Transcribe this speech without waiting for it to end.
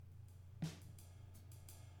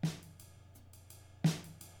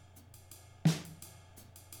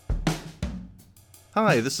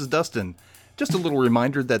Hi, this is Dustin. Just a little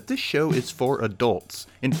reminder that this show is for adults.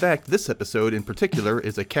 In fact, this episode in particular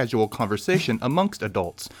is a casual conversation amongst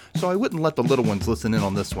adults, so I wouldn't let the little ones listen in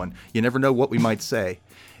on this one. You never know what we might say.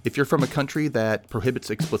 If you're from a country that prohibits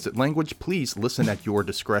explicit language, please listen at your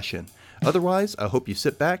discretion. Otherwise, I hope you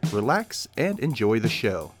sit back, relax, and enjoy the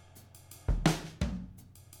show.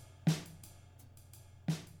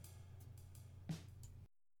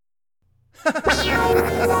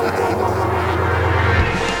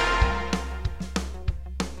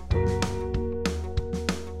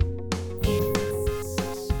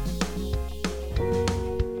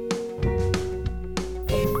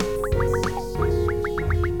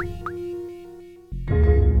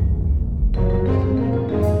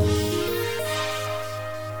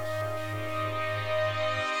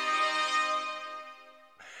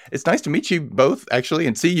 It's nice to meet you both, actually,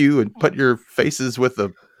 and see you and put your faces with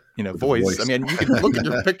a, voice. I mean, you can look at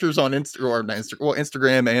your pictures on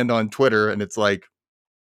Instagram and on Twitter, and it's like,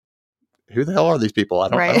 who the hell are these people? I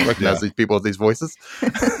don't recognize these people with these voices.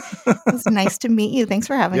 It's nice to meet you. Thanks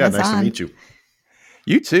for having us on. Yeah, nice to meet you.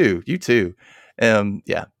 You too.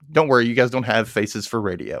 Yeah, don't worry. You guys don't have faces for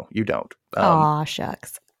radio. You don't. Aw,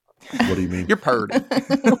 shucks. What do you mean? You're purdy.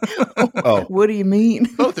 Oh, What do you mean?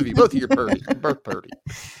 Both of you are purdy. You're both purdy.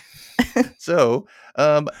 So,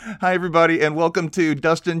 hi everybody, and welcome to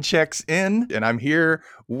Dustin Checks In, and I'm here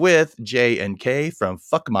with J and K from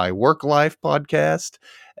Fuck My Work Life podcast,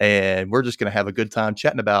 and we're just going to have a good time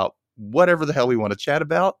chatting about whatever the hell we want to chat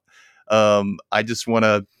about. I just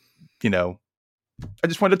wanted to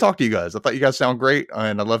talk to you guys. I thought you guys sound great,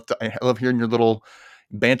 and I love hearing your little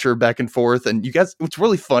banter back and forth. And you guys, what's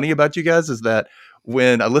really funny about you guys is that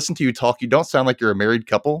when I listen to you talk, you don't sound like you're a married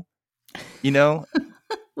couple.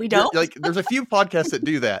 We don't. Like, there's a few podcasts that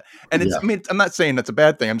do that, and it's. Yeah. I mean, I'm not saying that's a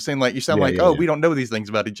bad thing. I'm saying like you sound we don't know these things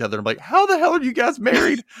about each other. I'm like, how the hell are you guys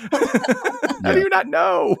married? How do you not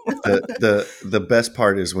know? The best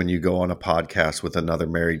part is when you go on a podcast with another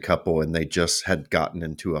married couple and they just had gotten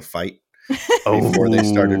into a fight before they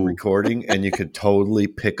started recording, and you could totally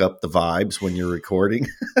pick up the vibes when you're recording.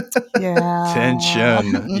 Yeah,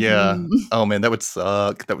 tension. Yeah. Oh man, that would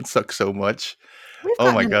suck. That would suck so much.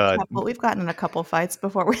 Oh my God. We've gotten in a couple fights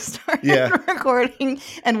before we started recording,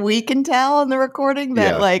 and we can tell in the recording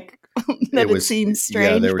that it seems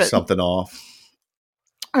strange. Yeah, there was something off.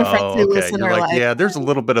 Our friends who listen are like, yeah, there's a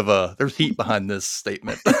little bit of there's heat behind this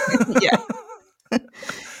statement. Yeah.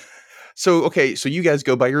 So you guys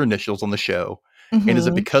go by your initials on the show. Mm-hmm. And is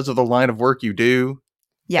it because of the line of work you do?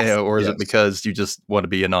 Yes. Or is it because you just want to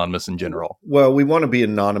be anonymous in general? Well, we want to be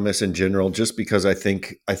anonymous in general just because I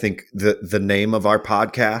think the name of our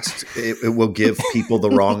podcast, it will give people the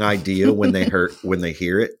wrong idea when they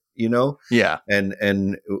hear it, Yeah.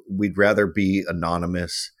 And we'd rather be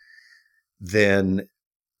anonymous than,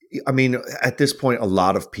 I mean, at this point, a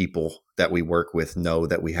lot of people that we work with know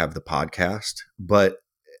that we have the podcast, but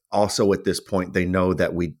also at this point, they know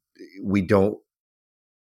that we don't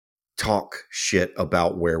talk shit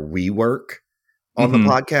about where we work on the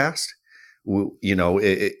podcast.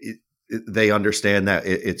 They understand that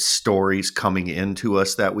it's stories coming into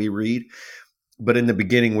us that we read. But in the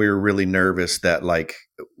beginning, we were really nervous that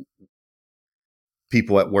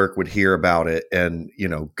people at work would hear about it and,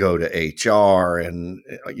 go to HR and,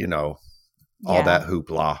 all that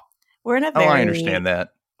hoopla. I understand that.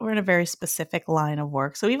 We're in a very specific line of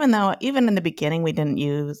work. So even in the beginning, we didn't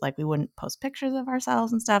use, we wouldn't post pictures of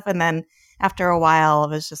ourselves and stuff. And then after a while, it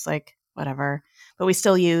was just whatever. But we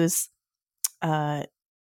still use, our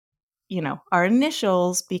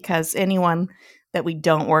initials because anyone that we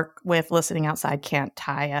don't work with listening outside can't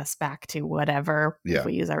tie us back to whatever if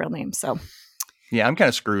we use our real name. So. Yeah, I'm kind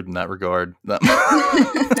of screwed in that regard.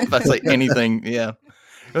 If I say anything, yeah.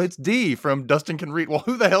 It's D from Dustin Can Read. Well,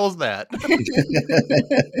 who the hell is that?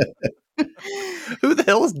 Who the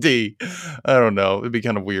hell is D? I don't know. It'd be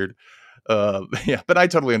kind of weird. But I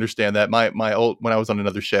totally understand that. When I was on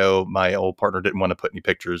another show, my old partner didn't want to put any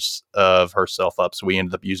pictures of herself up, so we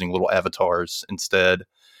ended up using little avatars instead,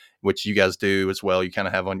 which you guys do as well. You kind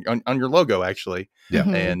of have on your logo, actually. Yeah,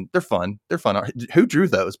 and they're fun. They're fun. Who drew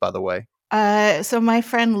those, by the way? So my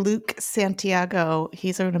friend Luke Santiago,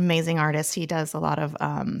 he's an amazing artist. He does a lot of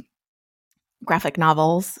graphic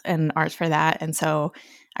novels and art for that. And so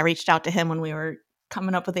I reached out to him when we were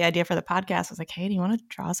coming up with the idea for the podcast. I was like, hey, do you want to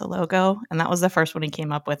draw us a logo? And that was the first one he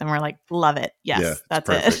came up with. And we're like, love it. Yes, that's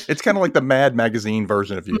it. It's kind of like the Mad Magazine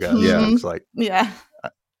version of you guys. Yeah. It looks like. Yeah.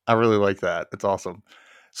 I really like that. It's awesome.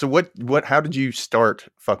 So how did you start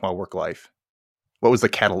Fuck My Work Life? What was the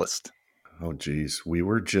catalyst? Oh, geez. We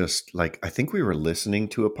were just like, I think we were listening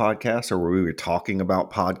to a podcast, or we were talking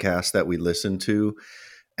about podcasts that we listened to.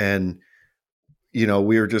 And, we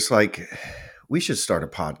were just like, we should start a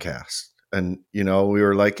podcast. And, we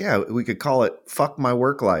were like, yeah, we could call it Fuck My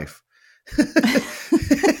Work Life.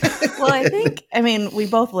 Well, I mean, we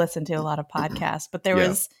both listened to a lot of podcasts, but there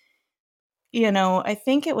was, I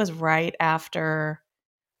think it was right after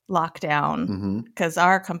lockdown, because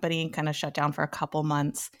our company kind of shut down for a couple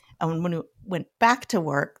months. And when we went back to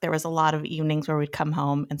work, there was a lot of evenings where we'd come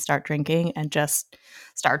home and start drinking and just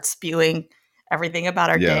start spewing everything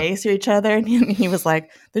about our days to each other. And he was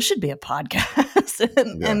like, this should be a podcast.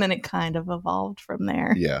 And then it kind of evolved from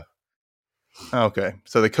there. Yeah. Okay.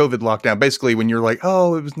 So the COVID lockdown, basically when you're like,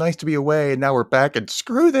 oh, it was nice to be away and now we're back and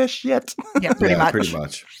screw this shit. Yeah, pretty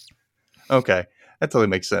much. Okay. That totally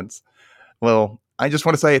makes sense. Well, I just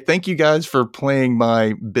want to say thank you guys for playing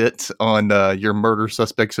my bit on your Murder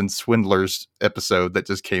Suspects and Swindlers episode that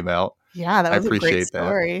just came out. Yeah, that was a great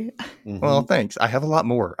story. Well, thanks. I have a lot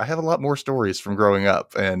more. I have a lot more stories from growing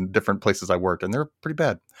up and different places I worked, and they're pretty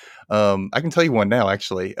bad. I can tell you one now,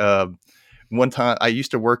 actually. One time, I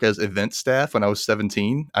used to work as event staff when I was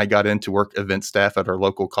 17. I got into work event staff at our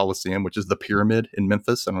local Coliseum, which is the Pyramid in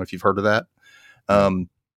Memphis. I don't know if you've heard of that. And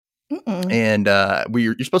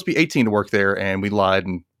you're supposed to be 18 to work there, and we lied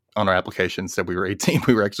on our application, said we were 18.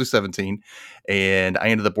 We were actually 17, and I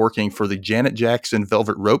ended up working for the Janet Jackson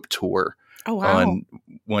Velvet Rope Tour on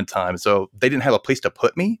one time. So they didn't have a place to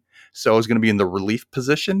put me, so I was going to be in the relief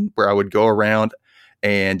position where I would go around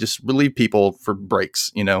and just relieve people for breaks,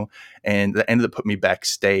 and that ended up putting me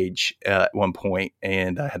backstage at one point,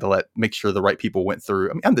 and I had to make sure the right people went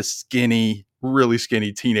through. I mean, I'm this really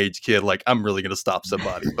skinny teenage kid. Like, I'm really going to stop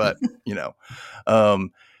somebody, but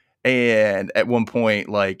and at one point,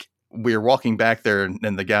 like, we were walking back there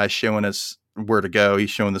and the guy's showing us where to go.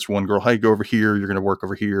 He's showing this one girl, hey, go over here. You're going to work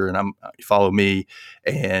over here. And follow me.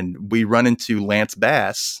 And we run into Lance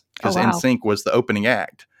Bass because NSYNC was the opening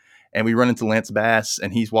act. And we run into Lance Bass,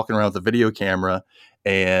 and he's walking around with a video camera,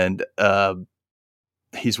 and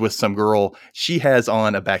he's with some girl. She has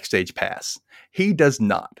on a backstage pass. He does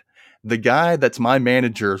not. The guy that's my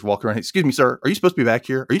manager is walking around. Excuse me, sir. Are you supposed to be back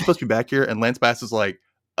here? Are you supposed to be back here? And Lance Bass is like,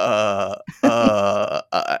 and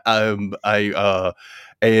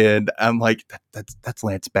I'm like, that's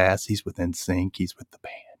Lance Bass. He's with NSYNC. He's with the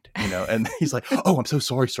band. And he's like, oh, I'm so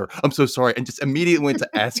sorry, sir. I'm so sorry. And just immediately went to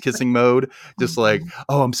ass kissing mode. Just like,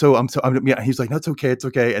 oh, he's like, no, it's okay. It's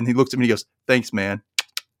okay. And he looks at me and he goes, thanks, man.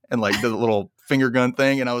 And like the little finger gun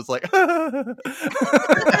thing. And I was like, I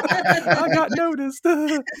got noticed.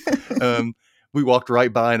 We walked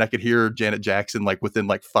right by, and I could hear Janet Jackson, like within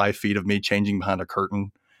like 5 feet of me, changing behind a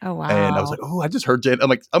curtain. Oh, wow. And I was like, oh, I just heard Janet. I'm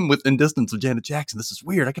like, I'm within distance of Janet Jackson. This is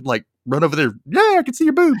weird. I could like run over there. Yeah, I could see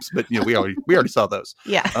your boobs. But we already saw those.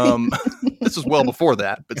 Yeah. This was well before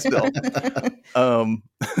that, but still.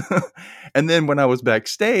 And then when I was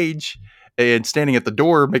backstage and standing at the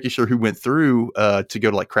door, making sure who went through to go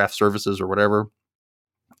to like craft services or whatever,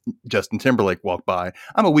 Justin Timberlake walked by.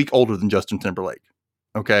 I'm a week older than Justin Timberlake.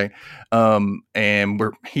 Okay. And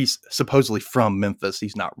he's supposedly from Memphis.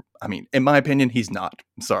 He's not, I mean, in my opinion, he's not.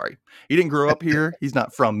 I'm sorry. He didn't grow up here. He's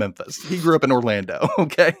not from Memphis. He grew up in Orlando.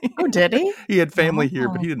 Okay. Oh, did he? He had family here,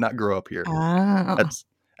 but he did not grow up here. Oh. I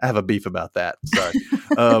have a beef about that. Sorry.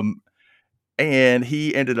 And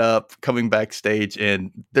he ended up coming backstage,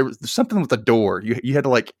 and there's something with the door. You had to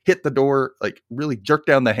like hit the door, like really jerk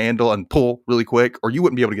down the handle and pull really quick, or you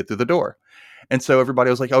wouldn't be able to get through the door. And so everybody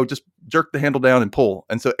was like, oh, just jerk the handle down and pull.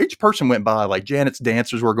 And so each person went by, like Janet's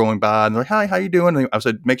dancers were going by, and they're like, hi, how you doing? And I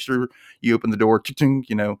said, make sure you open the door,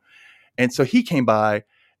 And so he came by,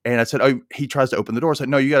 and I said, oh, he tries to open the door. I said,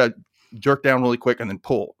 no, you got to jerk down really quick and then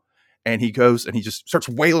pull. And he goes and he just starts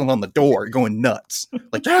wailing on the door, going nuts.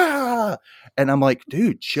 Like, ah! And I'm like,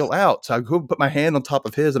 dude, chill out. So I go put my hand on top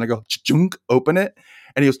of his and I go, chunk, open it.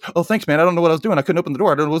 And he goes, oh, thanks, man. I don't know what I was doing. I couldn't open the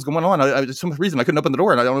door. I don't know what's going on. For some reason, I couldn't open the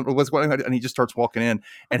door, and I don't know what's going on. And he just starts walking in,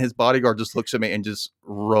 and his bodyguard just looks at me and just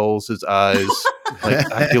rolls his eyes.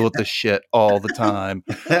 Like, I deal with this shit all the time.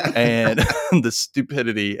 And the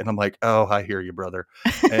stupidity. And I'm like, oh, I hear you, brother.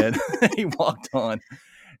 And he walked on.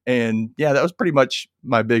 And yeah, that was pretty much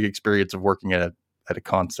my big experience of working at a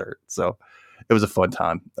concert. So it was a fun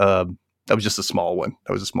time. That was just a small one.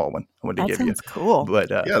 I wanted to give you. That's cool. But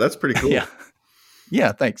yeah, that's pretty cool. Yeah.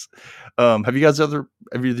 Yeah, thanks. Have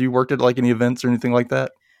you worked at like any events or anything like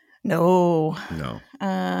that? No.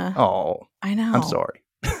 Oh, I know. I'm sorry.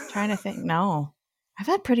 Trying to think. No, I've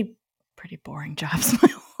had pretty boring jobs in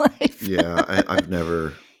my life. Yeah, I've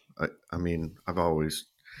never. I mean, I've always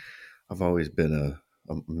been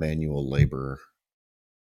a manual laborer.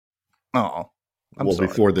 Oh, well, sorry.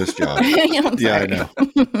 Before this job. Yeah, I know.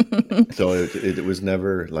 So it was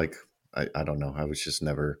never like, I don't know. I was just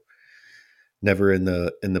never in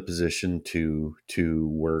the position to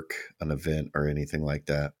work an event or anything like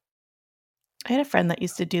that. I had a friend that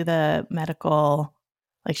used to do the medical,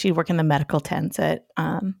 like she'd work in the medical tents at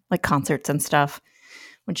like concerts and stuff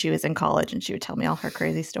when she was in college, and she would tell me all her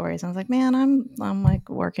crazy stories. I was like, man, I'm like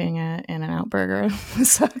working at In-N-Out Burger. It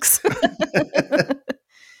sucks.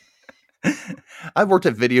 I've worked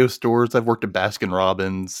at video stores. I've worked at Baskin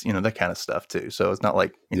Robbins, that kind of stuff too. So it's not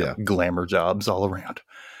like, glamour jobs all around.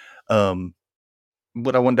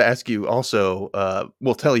 What I wanted to ask you also,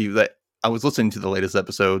 will tell you that I was listening to the latest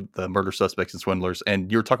episode, the Murder Suspects and Swindlers,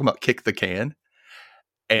 and you were talking about Kick the Can.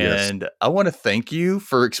 And I want to thank you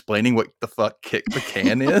for explaining what the fuck Kick the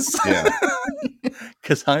Can is. Yeah.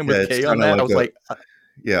 Because I'm with Kay on that. I was like,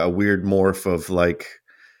 a weird morph of like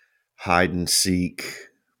hide and seek,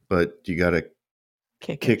 but you got to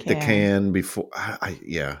kick the can before.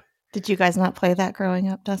 Yeah. Did you guys not play that growing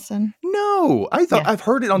up, Dustin? No, I thought I've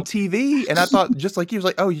heard it on TV, and I thought just like you was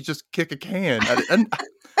like, oh, you just kick a can, and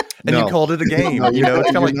you called it a game. It's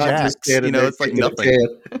kind of like jacks. It's like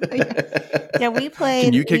nothing. Yeah, we played.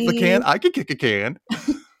 Can you kick the can? I can kick a can.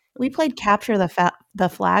 We played Capture the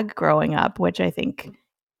Flag growing up, which I think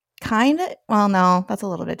kind of. Well, no, that's a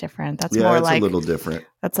little bit different. That's more like a little different.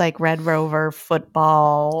 That's like Red Rover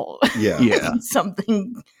football. Yeah.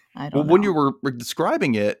 Something. I don't know. When you were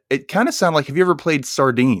describing it, it kind of sounded like, have you ever played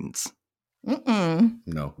Sardines?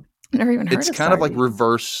 No. Never even heard of It's kind of like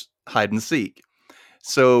reverse hide and seek.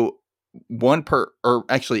 So one person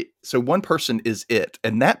is it,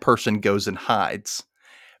 and that person goes and hides.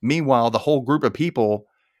 Meanwhile, the whole group of people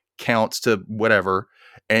counts to whatever,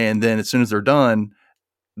 and then as soon as they're done,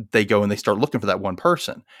 they go and they start looking for that one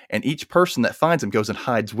person. And each person that finds them goes and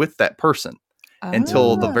hides with that person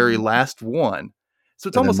until the very last one. So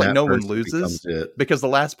it's almost like no one loses because the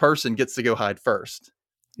last person gets to go hide first.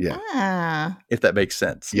 Yeah. If that makes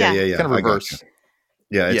sense. Yeah. Kind of reverse.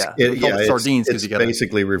 It's Sardines it's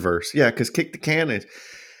basically reverse. Yeah, because Kick the Can is.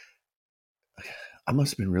 I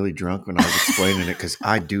must have been really drunk when I was explaining it because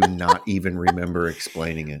I do not even remember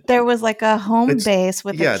explaining it. There was like a home base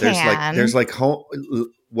with a can. There's like home.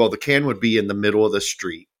 Well, the can would be in the middle of the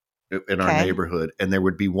street in our neighborhood, and there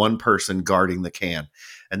would be one person guarding the can,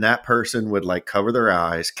 and that person would like cover their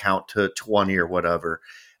eyes, count to 20 or whatever,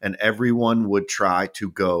 and everyone would try to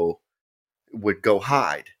go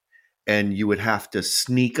hide. And you would have to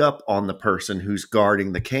sneak up on the person who's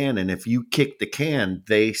guarding the can. And if you kicked the can,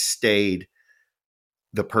 they stayed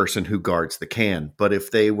the person who guards the can. But if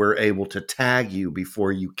they were able to tag you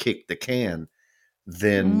before you kicked the can,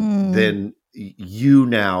 then you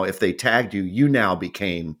now, if they tagged you, you now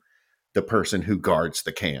became the person who guards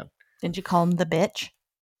the can. Did you call him the bitch?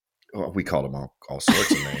 Oh, we called him all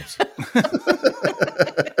sorts of names.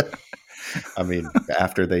 I mean,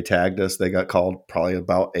 after they tagged us, they got called probably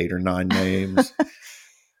about 8 or 9 names.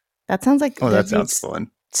 That sounds like that sounds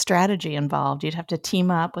fun. Strategy involved. You'd have to team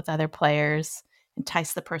up with other players,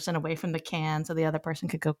 entice the person away from the can so the other person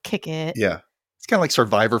could go kick it. Yeah. It's kind of like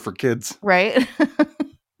Survivor for kids. Right?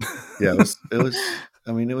 Yeah, it was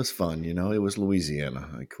I mean, it was fun, it was Louisiana.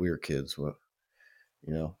 Like we were kids. Well,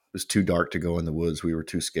 it was too dark to go in the woods. We were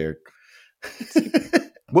too scared.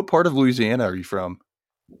 What part of Louisiana are you from?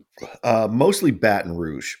 Mostly Baton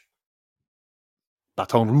Rouge.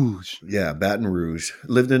 Baton Rouge. Yeah, Baton Rouge.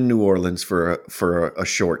 Lived in New Orleans for a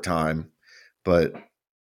short time, but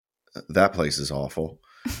that place is awful.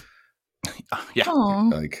 Yeah.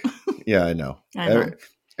 I know.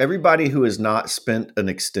 Everybody who has not spent an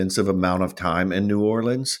extensive amount of time in New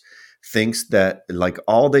Orleans thinks that like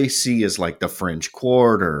all they see is like the French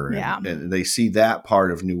Quarter and they see that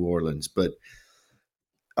part of New Orleans. But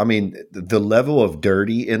I mean, the level of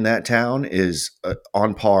dirty in that town is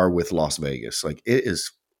on par with Las Vegas. Like it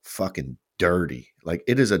is fucking dirty. Like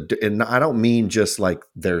it is and I don't mean just like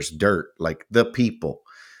there's dirt, like the people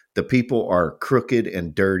are crooked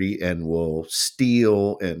and dirty and will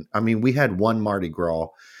steal. And I mean, we had one Mardi Gras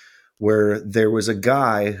where there was a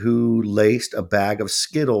guy who laced a bag of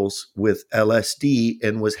Skittles with LSD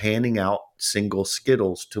and was handing out single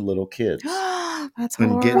Skittles to little kids. That's and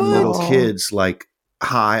horrible. Getting little kids like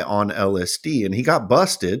high on LSD, and he got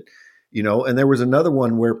busted, and there was another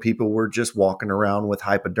one where people were just walking around with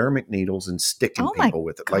hypodermic needles and sticking people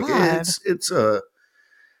with it. God. Like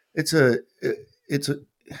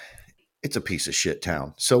it's a piece of shit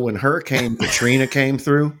town. So when Hurricane Katrina came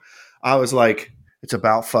through, I was like, it's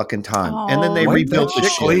about fucking time. And then they rebuilt the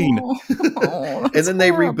shit. And then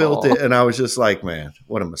they rebuilt it. And I was just like, man,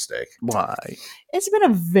 what a mistake. Why? It's been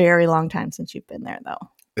a very long time since you've been there, though.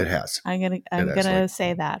 It has. I'm gonna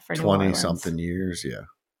say that for 20 something years. Yeah. I'm gonna say that for 20 something years. Yeah.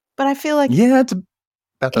 But I feel like it's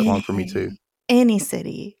about that long for me too. Any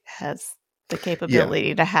city has the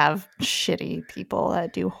capability to have shitty people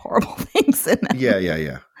that do horrible things in them.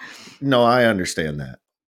 Yeah. No, I understand that.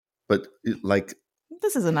 But like,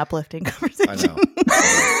 this is an uplifting conversation. I know.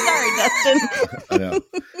 Sorry, Dustin. I know.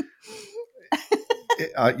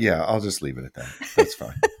 Yeah, I'll just leave it at that. That's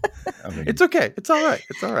fine. I mean, it's okay. It's all right.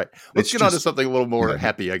 Let's get on to something a little more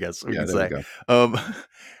happy, I guess we can say.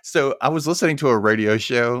 So I was listening to a radio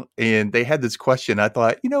show and they had this question. I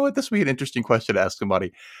thought, you know what, this would be an interesting question to ask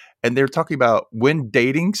somebody. And they're talking about when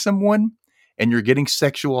dating someone and you're getting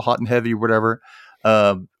sexual, hot and heavy, or whatever.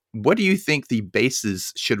 What do you think the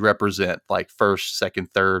bases should represent? Like first, second,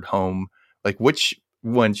 third, home? Like which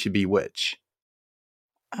one should be which?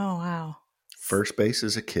 Oh, wow. First base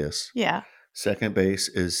is a kiss. Yeah. Second base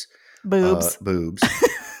is boobs.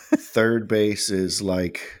 Third base is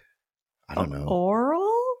like, I don't know. Oral?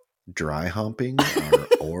 Dry humping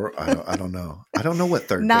or I don't know. I don't know what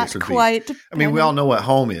third base would quite be. I mean, we all know what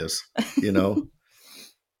home is, you know.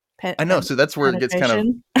 I know. So that's where it gets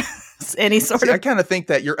kind of any sort of. I kind of think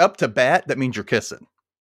that you're up to bat. That means you're kissing.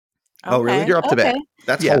 Okay. Oh, really? You're up to bat.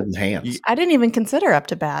 That's holding hands. I didn't even consider up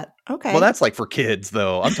to bat. Okay. Well, that's like for kids,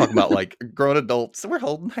 though. I'm talking about like grown adults. We're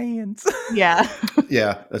holding hands. Yeah.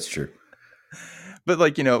 Yeah, that's true. But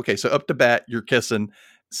like, you know, okay, so up to bat, you're kissing.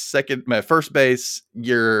 First base,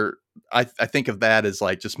 I think of that as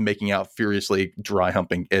like just making out furiously, dry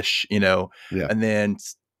humping ish, you know. Yeah. And then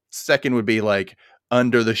second would be like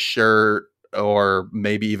under the shirt, or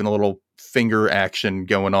maybe even a little finger action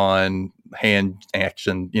going on, hand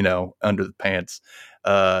action, you know, under the pants.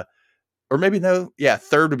 Or maybe no. Yeah.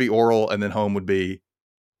 Third would be oral, and then home would be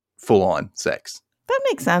full on sex. That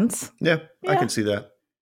makes sense. Yeah. I can see that.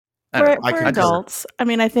 For adults, I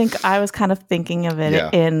mean, I think I was kind of thinking of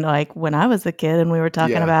it in like when I was a kid and we were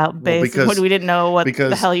talking about bases when we didn't know what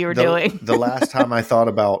the hell you were doing. The last time I thought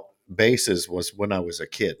about bases was when I was a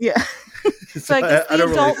kid. Yeah. So I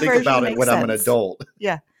don't really think about it when I'm an adult.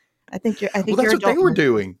 Yeah. I think that's what they were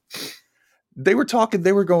doing. They were talking,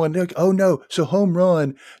 they were going, oh no, so home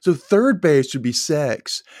run. So third base would be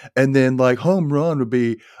sex. And then like home run would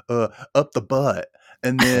be up the butt.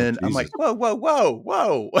 And then I'm like,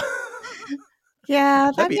 whoa. Yeah.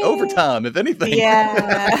 That'd be overtime, if anything.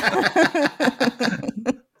 Yeah.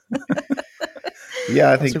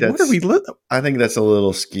 Yeah, I think I think that's a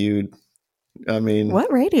little skewed. I mean,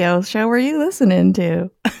 what radio show were you listening to?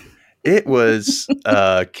 It was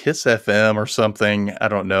Kiss FM or something. I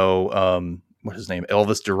don't know. What's his name?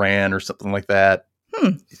 Elvis Duran or something like that.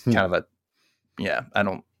 It's kind of I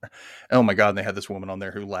don't. Oh my God. And they had this woman on there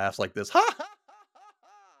who laughs like this. Ha ha.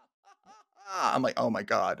 I'm like, oh my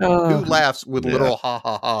God. Who laughs with little ha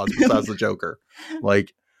ha ha's besides the Joker?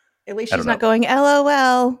 Like, at least she's not going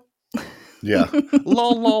LOL. Yeah.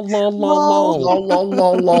 Lol, lol, lol, lol, lol, lol,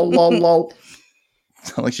 lol, lol, lol, lol.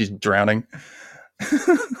 Sound like she's drowning.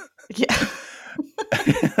 Yeah.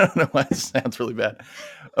 I don't know why it sounds really bad.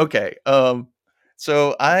 Okay.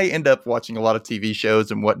 So I end up watching a lot of TV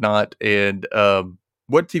shows and whatnot. And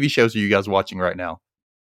what TV shows are you guys watching right now?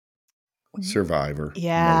 Survivor.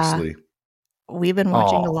 Yeah. Mostly. We've been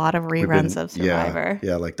watching a lot of reruns of Survivor.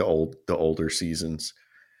 Yeah, like the older seasons.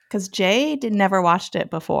 Because Jay never watched it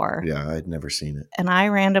before. Yeah, I'd never seen it. And I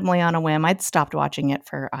randomly on a whim, I'd stopped watching it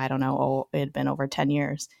for, I don't know, it had been over 10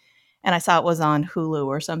 years. And I saw it was on Hulu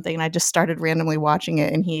or something. And I just started randomly watching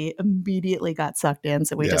it. And he immediately got sucked in.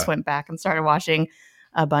 So we just went back and started watching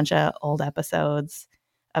a bunch of old episodes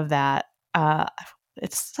of that.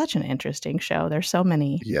 It's such an interesting show. There's so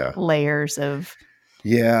many layers of...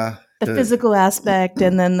 Yeah. The physical aspect,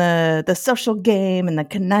 and then the social game, and the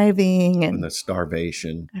conniving, and the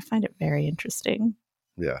starvation. I find it very interesting.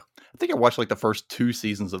 Yeah. I think I watched like the first 2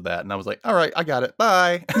 seasons of that, and I was like, all right, I got it.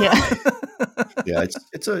 Bye. Yeah. Yeah.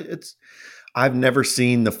 It's I've never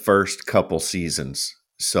seen the first couple seasons,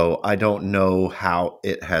 so I don't know how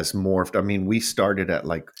it has morphed. I mean, we started at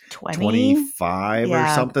like 25 or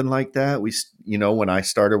something like that. When I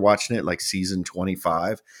started watching it, like season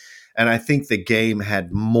 25. And I think the game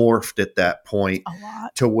had morphed at that point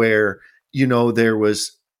to where, there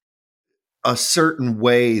was a certain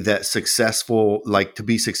way that to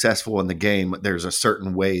be successful in the game, there's a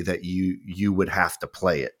certain way that you would have to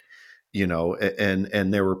play it,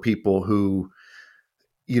 and there were people who,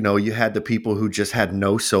 you had the people who just had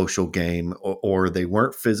no social game or they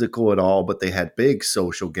weren't physical at all, but they had big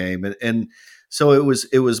social game. And so it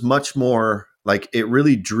was much more like it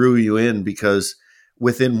really drew you in because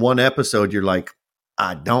within one episode, you're like,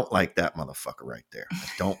 I don't like that motherfucker right there. I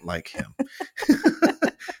don't like him.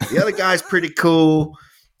 The other guy's pretty cool.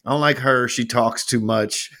 I don't like her. She talks too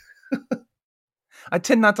much. I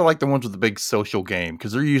tend not to like the ones with the big social game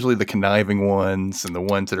because they're usually the conniving ones and the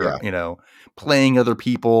ones that are, playing other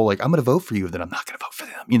people. Like, I'm going to vote for you, then I'm not going to vote for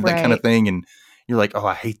them. That kind of thing. And you're like, oh,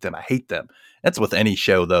 I hate them. I hate them. That's with any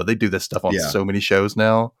show, though. They do this stuff on so many shows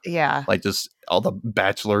now. Yeah. Like just all the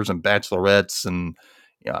bachelors and bachelorettes and,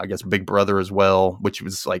 I guess Big Brother as well, which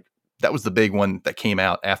was like, that was the big one that came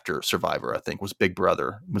out after Survivor, I think, was Big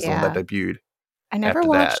Brother. Was the one that debuted. I never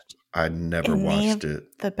watched. I never watched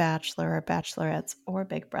it. The Bachelor or Bachelorettes or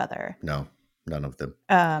Big Brother. No, none of them.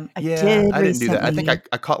 I didn't do that. I think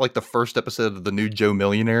I caught like the first episode of the new Joe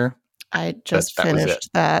Millionaire. I just finished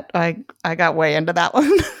that. I got way into that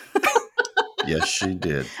one. Yes, she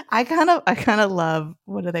did. I kind of love,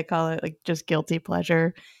 what do they call it? Like just guilty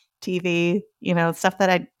pleasure TV, stuff that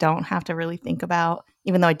I don't have to really think about,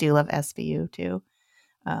 even though I do love SVU too.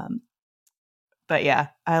 But yeah,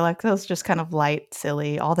 I like those just kind of light,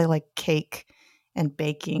 silly, all the like cake and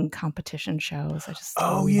baking competition shows. I just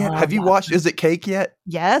have you watched Is It Cake yet?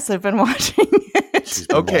 Yes, I've been watching it.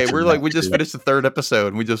 Okay, we just finished the third episode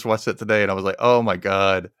and we just watched it today and I was like, oh my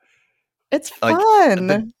God. It's fun.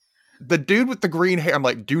 Like, the dude with the green hair, I'm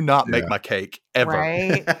like, do not make my cake ever.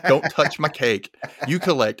 Right? Don't touch my cake. You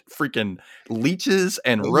collect freaking leeches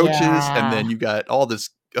and roaches and then you got all this.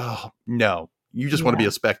 Oh, no. You just want to be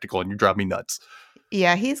a spectacle and you drive me nuts.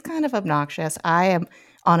 Yeah, he's kind of obnoxious. I am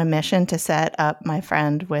on a mission to set up my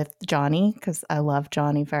friend with Johnny because I love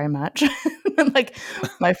Johnny very much. Like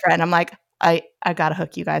my friend, I'm like, I got to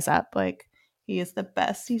hook you guys up. Like he is the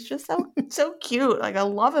best. He's just so cute. Like I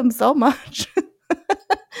love him so much.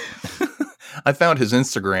 I found his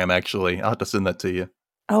Instagram, actually. I'll have to send that to you.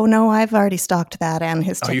 Oh, no, I've already stalked that and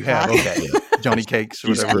his TikTok. Oh, you have? Okay. Johnny Cakes or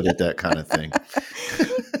whatever. He's good at that kind of thing.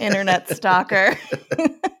 Internet stalker.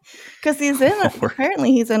 Because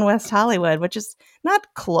apparently he's in West Hollywood, which is not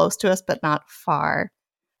close to us, but not far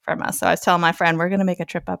from us. So I was telling my friend, we're going to make a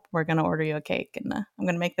trip up. We're going to order you a cake and I'm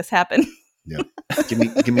going to make this happen. Yeah.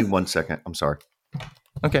 Give me 1 second. I'm sorry.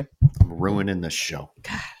 Okay. I'm ruining the show.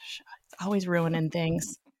 Gosh, it's always ruining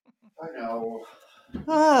things. I know.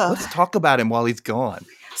 Let's talk about him while he's gone.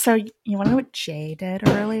 So you want to know what Jay did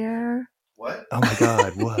earlier? What? Oh my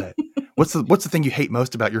God! What? What's the thing you hate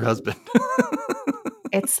most about your husband?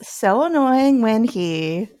 It's so annoying when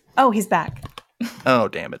he's back. Oh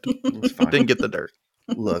damn it! Didn't get the dirt.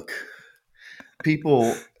 Look,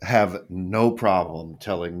 people have no problem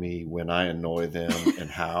telling me when I annoy them and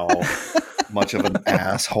how much of an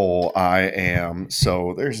asshole I am.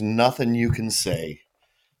 So there's nothing you can say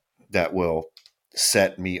that will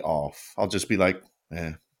set me off. I'll just be like,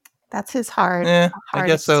 That's his hard. I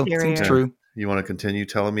guess so. Seems true. You want to continue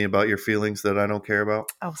telling me about your feelings that I don't care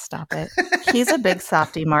about? Oh, stop it. He's a big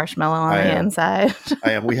softy marshmallow on the inside.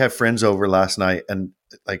 I am. We had friends over last night and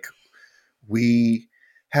like we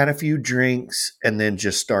had a few drinks and then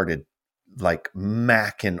just started like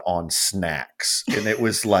macking on snacks. And it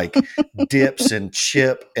was like dips and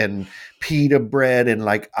chip and pita bread. And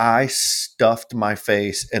like I stuffed my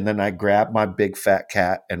face and then I grabbed my big fat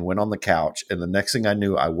cat and went on the couch. And the next thing I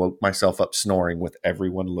knew, I woke myself up snoring with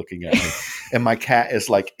everyone looking at me. And my cat is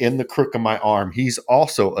like in the crook of my arm. He's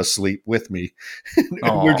also asleep with me.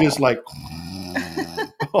 And we're just like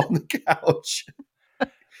on the couch.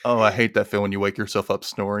 Oh, I hate that feeling when you wake yourself up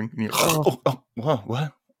snoring. And you're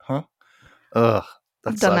what? Huh? Ugh,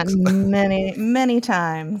 I've done that many, many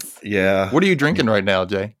times. Yeah. What are you drinking right now,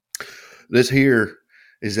 Jay? This here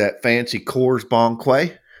is that fancy Coors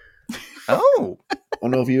Bonquet. Oh. I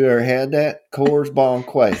don't know if you ever had that. Coors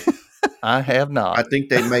Bonquet. I have not. I think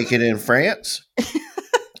they make it in France.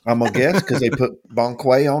 I'm going to guess because they put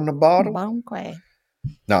Bonquet on the bottle. Bonquet.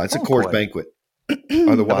 No, it's a Coors Banquet.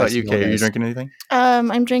 Otherwise, how about you, Kay? Are you drinking anything?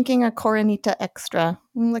 I'm drinking a Coronita Extra,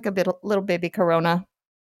 like a little baby Corona.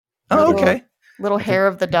 Oh, okay. Little hair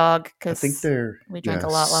of the dog because I think we drank a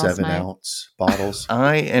lot last night. 7-ounce bottles.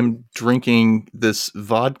 I am drinking this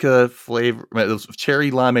vodka flavor,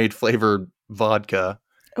 cherry limeade flavored vodka.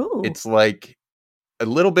 Ooh. It's like a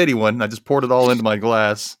little bitty one. I just poured it all into my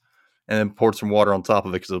glass and then poured some water on top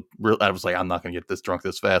of it because I was like, I'm not going to get this drunk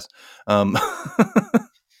this fast.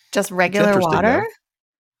 Just regular water? Though.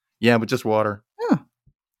 Yeah, but just water. Oh.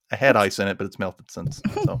 I had ice in it, but it's melted since.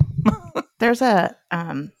 So. There's a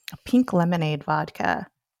pink lemonade vodka.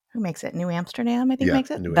 Who makes it? New Amsterdam, I think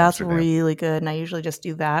makes it. That's Amsterdam. Really good. And I usually just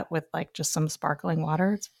do that with like just some sparkling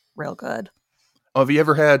water. It's real good. Oh, have you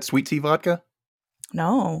ever had sweet tea vodka?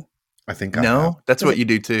 No. I think That's what you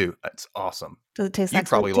do too. That's awesome. Does it taste like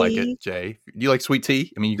sweet tea? You probably like it, Jay. Do you like sweet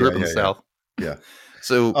tea? I mean, you grew up in the South. Yeah.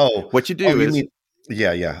 So what you do is...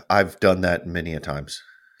 Yeah. I've done that many a times.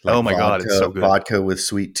 Like oh my God, it's so good. Vodka with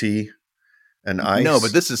sweet tea and ice. No,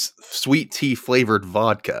 but this is sweet tea flavored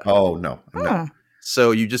vodka. Oh, no. No.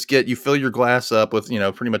 So you fill your glass up with,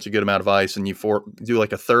 pretty much a good amount of ice, and you do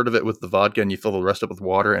like a third of it with the vodka, and you fill the rest up with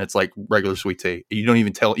water, and it's like regular sweet tea. You can't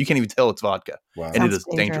even tell it's vodka. Wow. And sounds it is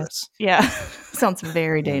dangerous. Yeah. Sounds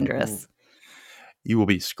very dangerous. You will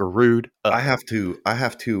be screwed up. I have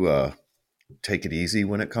to take it easy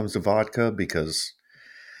when it comes to vodka because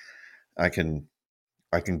I can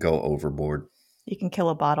go overboard. You can kill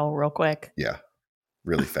a bottle real quick. Yeah.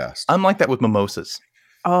 Really fast. I'm like that with mimosas.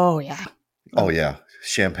 Oh, yeah. Oh, yeah.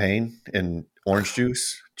 Champagne and orange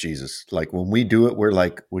juice. Jesus. Like when we do it, we're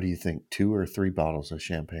like, what do you think? 2 or 3 bottles of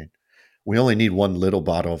champagne. We only need 1 little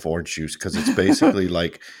bottle of orange juice because it's basically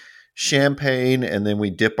like champagne, and then we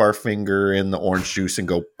dip our finger in the orange juice and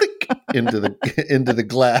go into the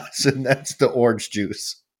glass, and that's the orange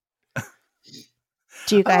juice.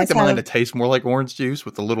 Do you guys I like mine to taste more like orange juice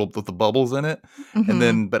with the bubbles in it,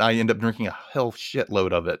 but I end up drinking a hell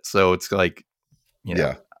shitload of it. So it's like,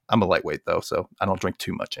 yeah. I'm a lightweight though, so I don't drink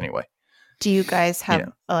too much anyway. Do you guys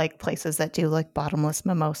have like places that do like bottomless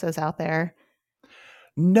mimosas out there?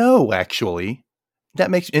 No, actually. It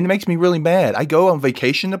makes me really mad. I go on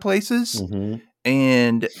vacation to places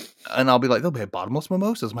and I'll be like, they'll be bottomless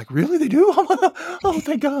mimosas. I'm like, really? They do? Oh,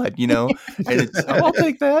 thank God, And it's, I'll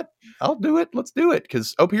take that. I'll do it. Let's do it.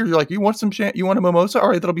 Because up here, you're like, you want a mimosa? All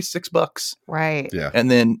right, that'll be $6. Right. Yeah. And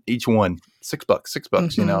then each one,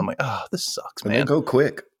 $6. I'm like, oh, this sucks, man. And they go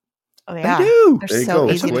quick. Oh, yeah. They do. They're so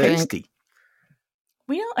easy to drink. Tasty.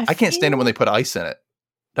 I can't stand it when they put ice in it.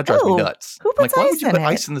 That drives me nuts. Who puts why ice would you in put it?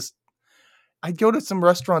 ice in this? I go to some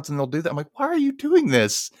restaurants and they'll do that. I'm like, why are you doing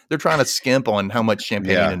this? They're trying to skimp on how much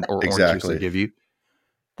champagne or orange juice they give you.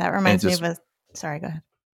 That reminds me of a... Sorry, go ahead.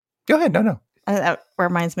 Go ahead. No. That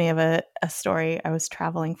reminds me of a story. I was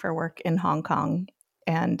traveling for work in Hong Kong.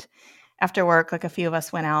 And after work, like a few of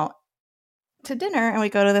us went out to dinner and we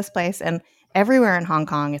go to this place. And everywhere in Hong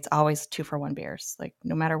Kong, it's always 2-for-1 beers. Like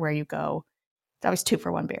no matter where you go, it's always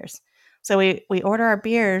 2-for-1 beers. So we order our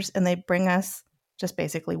beers and they bring us just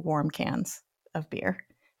basically warm cans of beer.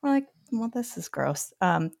 We're like, well, this is gross.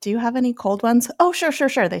 Do you have any cold ones? Oh,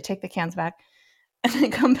 sure. They take the cans back and they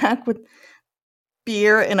come back with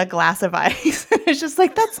beer in a glass of ice. It's just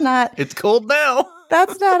like, that's not... It's cold now.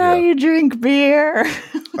 That's not how you drink beer.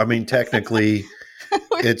 I mean, technically,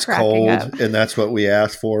 it's cold up. And that's what we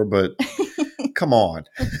asked for, but come on.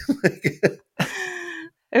 It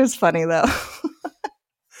was funny, though.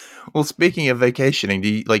 Well, speaking of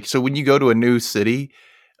vacationing, so when you go to a new city,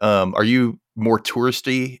 are you more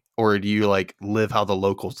touristy or do you like live how the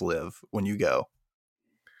locals live when you go?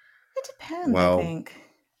 It depends, I think.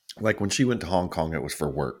 Like when she went to Hong Kong, it was for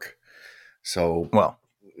work. So,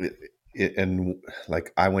 and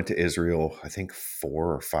like I went to Israel, I think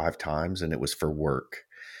 4 or 5 times, and it was for work.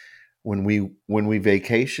 When we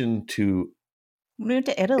vacationed to we went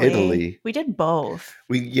to Italy. We did both.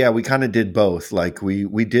 We kind of did both. Like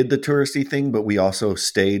we did the touristy thing, but we also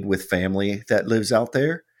stayed with family that lives out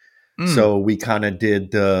there. So we kind of did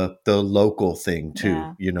the local thing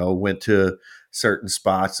too. Yeah. Went to certain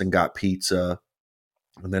spots and got pizza,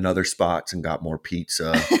 and then other spots and got more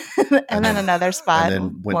pizza, and then another spot, and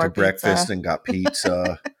then went to breakfast and got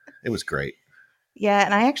pizza. It was great. Yeah,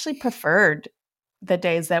 and I actually preferred the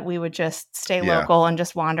days that we would just stay local and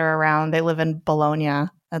just wander around. They live in Bologna,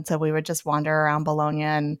 and so we would just wander around Bologna,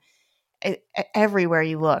 and everywhere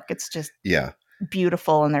you look, it's just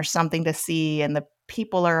beautiful, and there's something to see, and the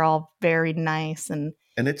people are all very nice, and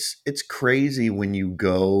it's crazy when you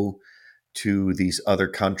go to these other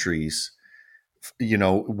countries.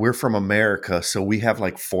 We're from America, so we have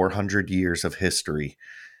like 400 years of history,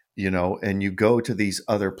 and you go to these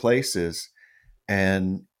other places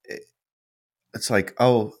and it's like,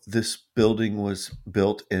 oh, this building was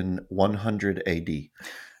built in 100 AD.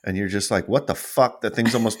 And you're just like, what the fuck? That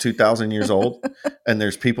thing's almost 2,000 years old and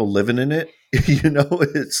there's people living in it.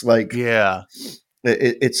 It's like,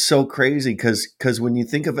 it's so crazy because when you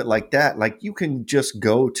think of it like that, like you can just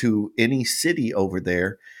go to any city over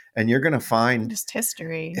there and you're going to find just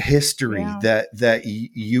history that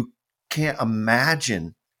you can't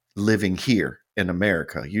imagine living here in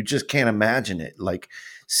America. You just can't imagine it. Like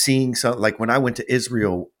seeing something like when I went to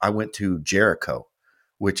Israel, I went to Jericho,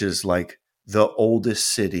 which is like the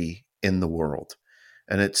oldest city in the world.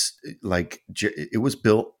 And it's like, it was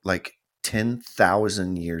built like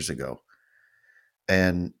 10,000 years ago.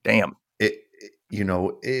 And damn,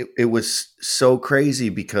 it was so crazy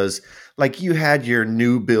because like you had your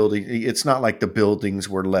new building. It's not like the buildings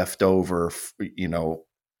were left over,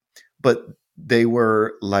 but they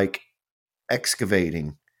were like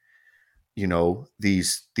excavating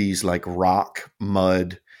these like rock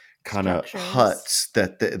mud kind of huts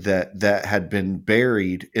that had been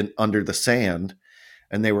buried under the sand,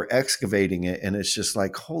 and they were excavating it. And it's just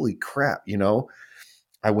like, holy crap.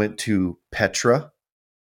 I went to Petra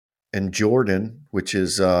in Jordan, which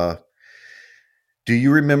is, do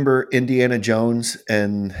you remember Indiana Jones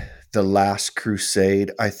and the Last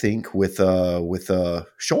Crusade? I think with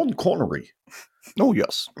Sean Connery. Oh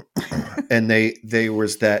yes. And there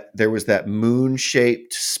was that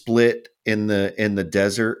moon-shaped split in the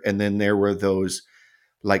desert, and then there were those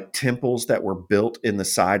like temples that were built in the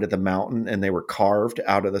side of the mountain, and they were carved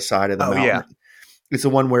out of the side of the mountain. Yeah. It's the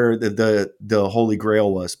one where the Holy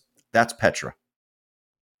Grail was. That's Petra.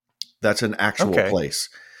 That's an actual place.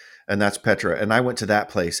 And that's Petra. And I went to that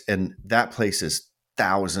place, and that place is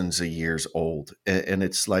thousands of years old. And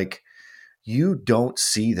it's like, you don't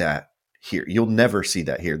see that here. You'll never see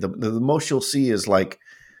that here. The most you'll see is like,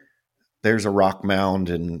 there's a rock mound,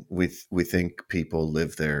 and we think people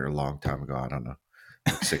lived there a long time ago. I don't know.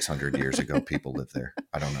 Like 600 years ago, people lived there.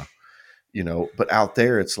 I don't know. But out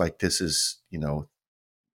there, it's like, this is,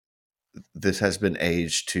 this has been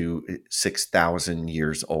aged to 6,000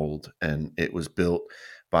 years old, and it was built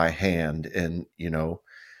by hand, and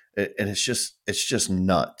and it's just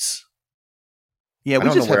nuts. Yeah,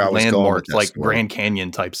 we just have landmarks like Grand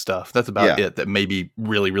Canyon type stuff. That's about it. That may be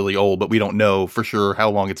really, really old, but we don't know for sure how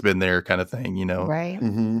long it's been there, kind of thing. Right?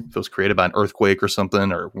 Mm-hmm. If it was created by an earthquake or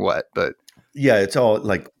something, or what. But yeah, it's all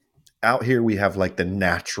like, out here we have like the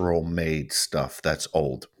natural made stuff that's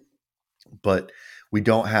old, but we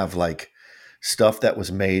don't have like stuff that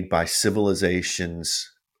was made by civilizations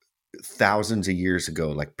thousands of years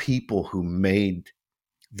ago, like people who made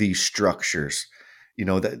these structures,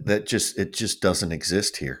 that just doesn't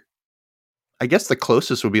exist here. I guess the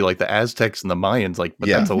closest would be like the Aztecs and the Mayans, but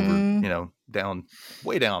that's over, down,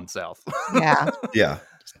 way down south. Yeah. Yeah.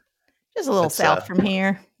 Just a little south from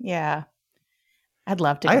here. Yeah. I'd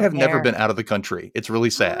love to go. I have never been out of the country. It's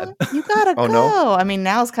really sad. You gotta go. No? I mean,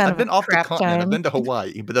 now's kind I've of been off the continent. time. I've been to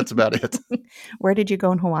Hawaii, but that's about it. Where did you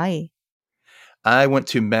go in Hawaii? I went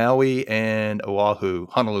to Maui and Oahu,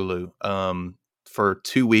 Honolulu, for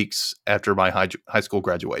 2 weeks after my high school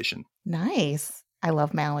graduation. Nice. I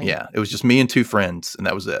love Maui. Yeah, it was just me and 2 friends, and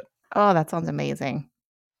that was it. Oh, that sounds amazing.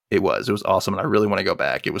 It was awesome, and I really want to go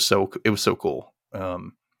back. It was so cool.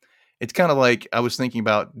 It's kind of like, I was thinking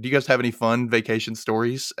about, do you guys have any fun vacation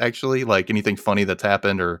stories, actually? Like anything funny that's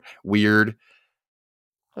happened or weird?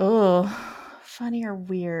 Oh, funny or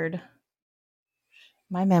weird.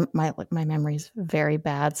 My memory's very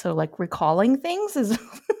bad. So like recalling things is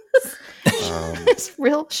it's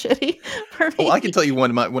real shitty for me. Well, I can tell you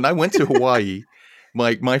one. When I went to Hawaii,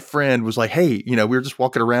 my friend was like, hey, we were just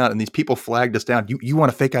walking around and these people flagged us down. You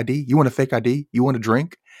want a fake ID? You want a fake ID? You want a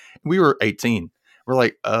drink? We were 18. We're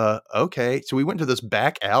like, okay. So we went to this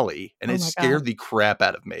back alley, and it scared the crap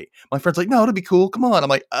out of me. My friend's like, no, it'll be cool. Come on. I'm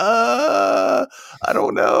like, I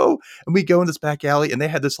don't know. And we go in this back alley, and they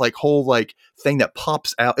had this like whole like thing that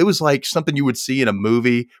pops out. It was like something you would see in a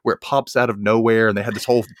movie where it pops out of nowhere, and they had this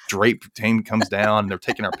whole drape thing comes down, and they're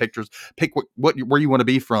taking our pictures. Pick where you want to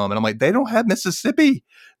be from. And I'm like, they don't have Mississippi.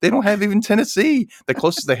 They don't have even Tennessee. The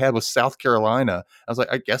closest they had was South Carolina. I was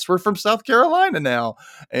like, I guess we're from South Carolina now.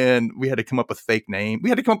 And we had to come up with fake name. We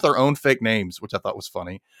had to come up with our own fake names, which I thought was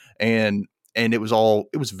funny. And it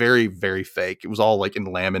was very, very fake. It was all like in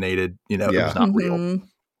laminated, it was not real. And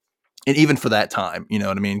even for that time, you know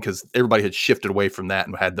what I mean? Because everybody had shifted away from that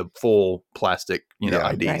and had the full plastic,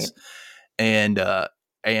 IDs. Right.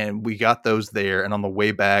 And we got those there. And on the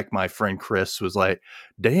way back, my friend Chris was like,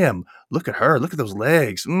 damn, look at her. Look at those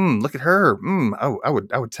legs. Look at her. I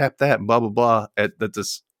would tap that and blah, blah, blah. At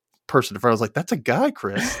this person in front. I was like, that's a guy,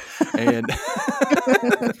 Chris. And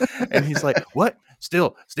and he's like, what?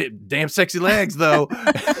 Still damn sexy legs, though.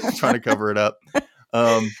 Trying to cover it up.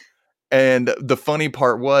 And the funny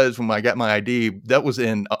part was, when I got my ID, that was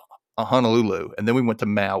in Honolulu. And then we went to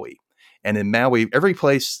Maui. And in Maui, every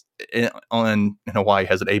place in Hawaii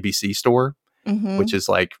has an ABC store, which is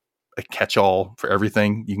like a catch-all for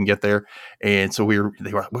everything you can get there. And so we're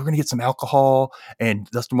going to get some alcohol. And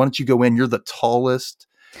Dustin, why don't you go in? You're the tallest.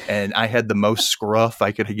 And I had the most scruff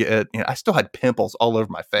I could get. I still had pimples all over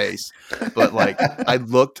my face, but like I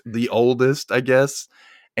looked the oldest, I guess.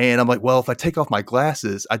 And I'm like, well, if I take off my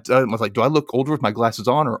glasses, I was like, do I look older with my glasses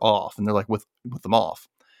on or off? And they're like, with them off.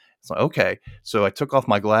 It's like, okay. So I took off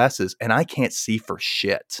my glasses, and I can't see for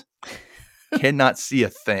shit. Cannot see a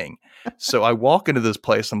thing. So I walk into this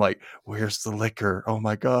place. I'm like, where's the liquor? Oh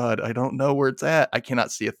my God. I don't know where it's at. I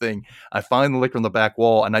cannot see a thing. I find the liquor on the back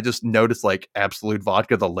wall and I just notice like Absolut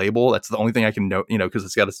Vodka, the label. That's the only thing I can note, because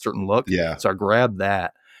it's got a certain look. Yeah. So I grab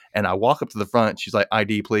that and I walk up to the front. She's like,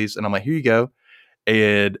 ID, please. And I'm like, here you go.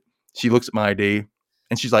 And she looks at my ID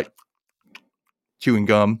and she's like chewing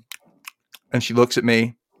gum. And she looks at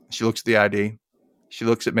me. She looks at the ID. She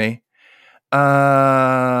looks at me. You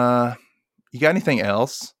got anything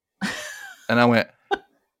else? And I went,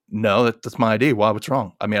 no, that's my ID. Why? What's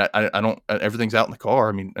wrong? I mean, I don't, everything's out in the car.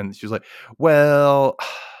 I mean, and she was like, well,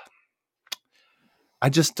 I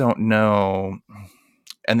just don't know.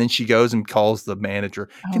 And then she goes and calls the manager.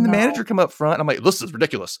 Can the manager come up front? I'm like, this is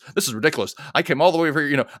ridiculous. This is ridiculous. I came all the way over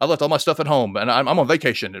here. I left all my stuff at home and I'm on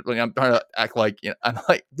vacation. I'm trying to act like, I'm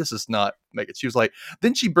like, this is not make it. She was like,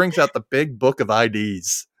 then she brings out the big book of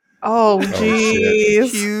IDs. Oh,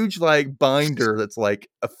 geez. Huge like binder that's like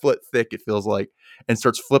a foot thick, it feels like, and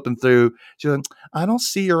starts flipping through. She's like, I don't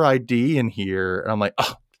see your ID in here. And I'm like,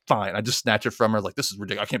 oh, fine. I just snatch it from her. Like, this is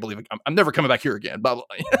ridiculous. I can't believe it. I'm never coming back here again. Blah, blah.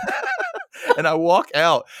 And I walk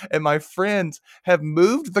out and my friends have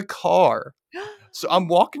moved the car. So I'm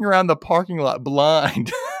walking around the parking lot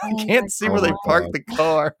blind. I can't see where they parked the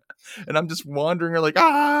car. And I'm just wandering like,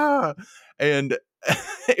 and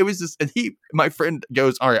it was just, and my friend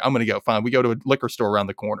goes, all right, I'm going to go. Fine. We go to a liquor store around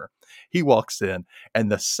the corner. He walks in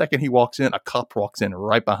and the second he walks in, a cop walks in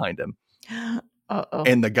right behind him. Uh-oh.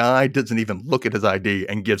 And the guy doesn't even look at his ID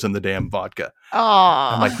and gives him the damn vodka. Oh,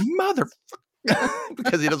 I'm like, motherfucker.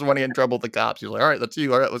 Because he doesn't want to get in trouble with the cops. He's like, all right, that's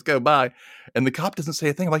you. All right, let's go. Bye. And the cop doesn't say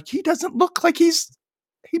a thing. I'm like, he doesn't look like he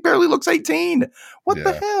barely looks 18. What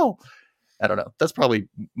the hell? I don't know. That's probably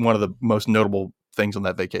one of the most notable things on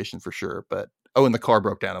that vacation for sure. But, and the car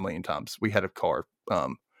broke down a million times. We had a car,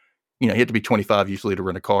 you have to be 25 usually to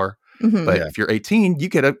rent a car. Mm-hmm. But if you're 18, you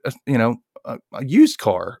get a used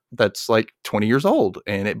car that's like 20 years old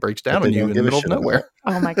and it breaks down on you in the middle of nowhere.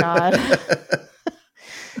 Oh my God.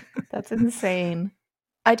 That's insane.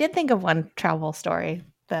 I did think of one travel story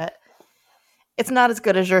that it's not as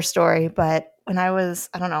good as your story, but when I was,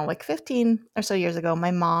 I don't know, like 15 or so years ago,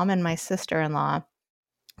 my mom and my sister-in-law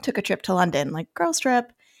took a trip to London, like girls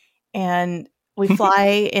trip. And we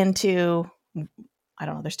fly into, I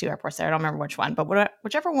don't know, there's 2 airports there. I don't remember which one, but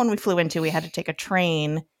whichever one we flew into, we had to take a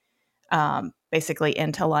train basically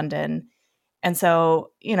into London. And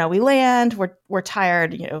so, we land, we're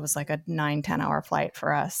tired. It was like a 9-10 hour flight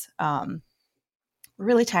for us. We're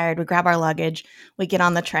really tired. We grab our luggage, we get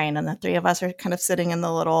on the train, and the 3 of us are kind of sitting in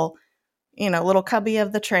the little cubby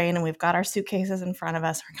of the train, and we've got our suitcases in front of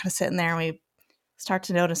us. We're kind of sitting there and we start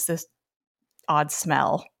to notice this odd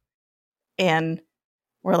smell. And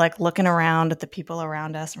we're like looking around at the people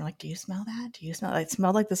around us and we're like, do you smell that? Do you smell that? It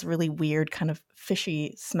smelled like this really weird kind of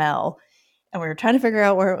fishy smell. And we were trying to figure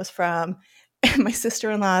out where it was from. And my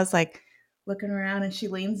sister-in-law is like looking around and she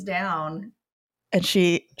leans down and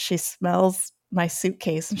she smells my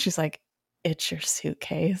suitcase and she's like, it's your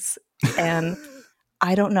suitcase. And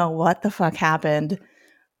I don't know what the fuck happened,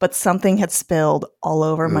 but something had spilled all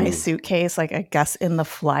over my suitcase, like I guess in the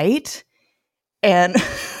flight. And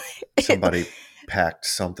somebody packed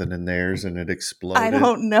something in theirs and it exploded. I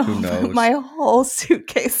don't know. Who knows? My whole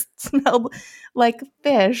suitcase smelled like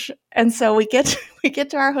fish. And so we get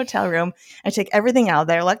to our hotel room. I take everything out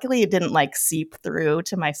there. Luckily, it didn't like seep through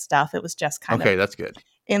to my stuff. It was just kind of that's good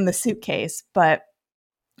in the suitcase. But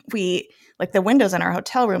we like the windows in our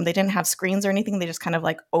hotel room, they didn't have screens or anything. They just kind of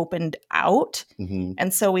like opened out. Mm-hmm.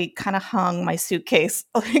 And so we kind of hung my suitcase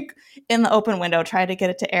like in the open window, tried to get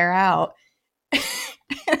it to air out.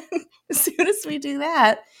 And as soon as we do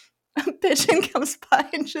that, a pigeon comes by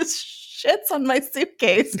and just shits on my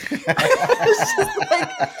suitcase. I was just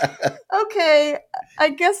like, okay, I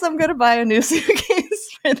guess I'm going to buy a new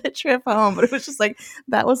suitcase for the trip home. But it was just like,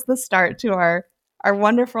 that was the start to our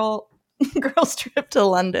wonderful girls trip to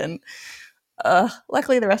London.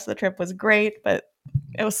 Luckily, the rest of the trip was great, but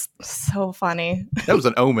it was so funny. That was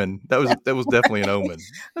an omen. That was definitely an omen.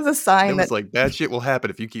 It was a sign that was like bad shit will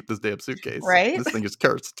happen if you keep this damn suitcase. Right? This thing is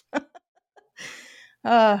cursed.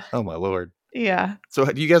 Oh my Lord. Yeah. So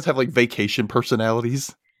do you guys have like vacation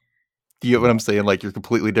personalities? Do you get what I'm saying? Like you're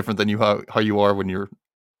completely different than how you are when you're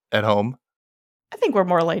at home? I think we're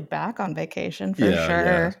more laid back on vacation for sure.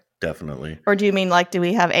 Yeah, definitely. Or do you mean like, do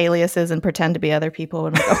we have aliases and pretend to be other people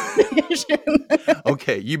when we go on vacation?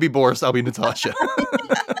 Okay, you be Boris, I'll be Natasha.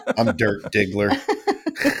 I'm Dirk Diggler.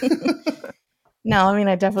 No, I mean,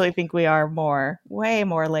 I definitely think we are way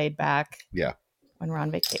more laid back. Yeah. When we're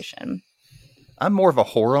on vacation. I'm more of a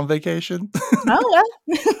whore on vacation. Oh,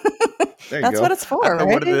 well. That's what it's for, I know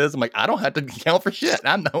right? what it is. I'm like, I don't have to count for shit.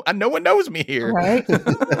 No one knows me here. Right?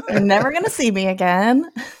 You're never going to see me again.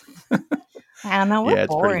 I don't know. We're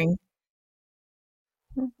boring.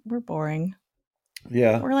 We're boring.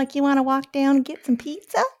 Yeah. We're like, you want to walk down and get some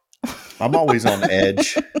pizza? I'm always on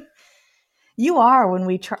edge. You are when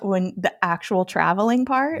the actual traveling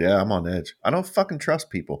part. Yeah, I'm on edge. I don't fucking trust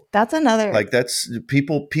people. That's another. Like that's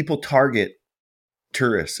people target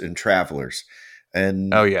tourists and travelers.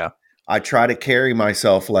 And oh yeah. I try to carry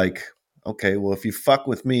myself like, okay, well, if you fuck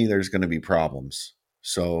with me, there's going to be problems.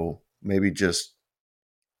 So maybe just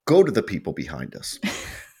go to the people behind us.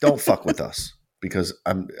 Don't fuck with us because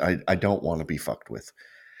I don't want to be fucked with,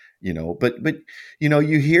 you know. But you know,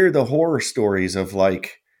 you hear the horror stories of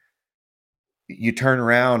like you turn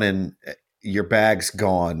around and your bag's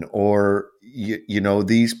gone, or you know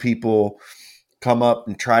these people come up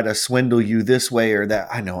and try to swindle you this way or that.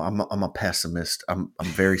 I know I'm a pessimist. I'm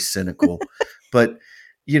very cynical, but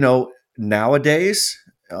you know, nowadays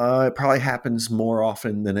it probably happens more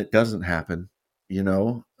often than it doesn't happen. You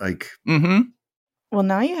know, like. Mm-hmm. Well,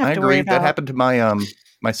 now you have to worry about. That happened to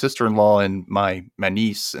my sister-in-law and my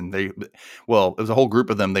niece, and it was a whole group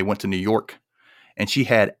of them. They went to New York, and she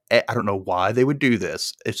had, I don't know why they would do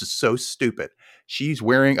this. It's just so stupid. She's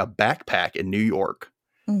wearing a backpack in New York.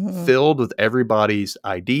 Mm-hmm. Filled with everybody's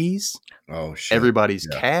IDs, everybody's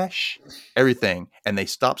cash, everything, and they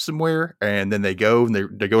stop somewhere, and then they go and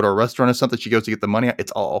they go to a restaurant or something. She goes to get the money out;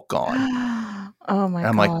 it's all gone. Oh my god!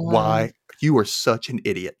 I'm like, why? You are such an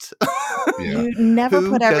idiot. You never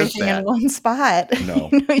put everything in one spot. No,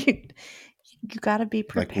 you got to be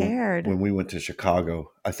prepared. Like when we went to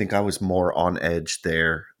Chicago, I think I was more on edge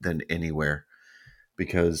there than anywhere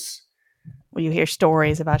because. Well, you hear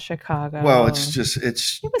stories about Chicago. Well, it's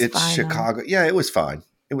Chicago. Yeah, it was fine.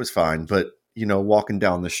 It was fine. But, you know, walking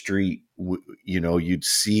down the street, you know, you'd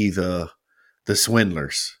see the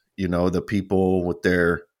swindlers, you know, the people with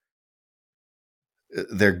their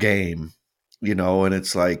game, you know, and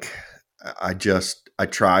it's like, I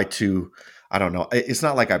try to, I don't know. It's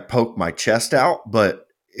not like I poke my chest out, but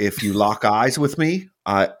if you lock eyes with me,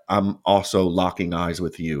 I'm also locking eyes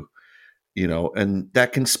with you. You know, and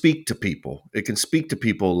that can speak to people. It can speak to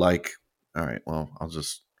people like, all right, well,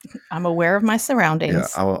 I'm aware of my surroundings. Yeah,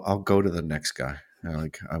 I'll go to the next guy.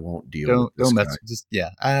 Like, I won't deal with this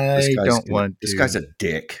guy. I don't want to. This guy's a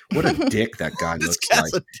dick. What a dick that guy looks like.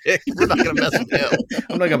 This guy's a dick. We're not going to mess with him.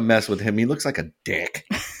 I'm not going to mess with him. He looks like a dick.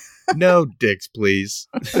 No dicks, please.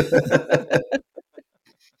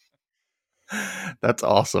 That's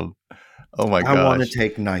awesome. Oh my gosh. I want to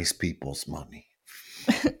take nice people's money.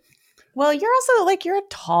 Well, you're also you're a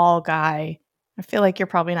tall guy. I feel like you're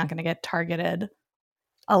probably not going to get targeted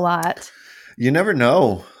a lot. You never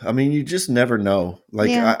know. I mean, you just never know. Like,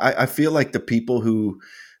 yeah. I feel like the people who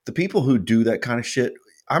do that kind of shit,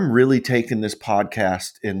 I'm really taking this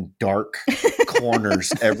podcast in dark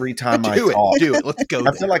corners every time I talk. Do it. Let's go.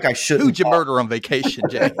 I feel like I shouldn't. Who'd you murder on vacation,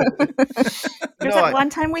 Jay? There's one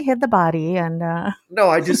time we hid the body, and no,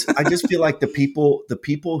 I just feel like the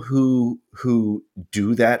people who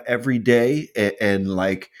do that every day and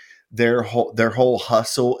like their whole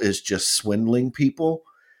hustle is just swindling people.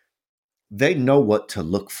 They know what to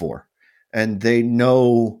look for, and they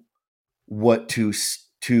know what to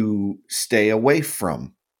stay away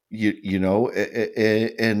from. You know,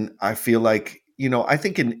 and I feel like, you know, I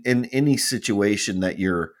think in any situation that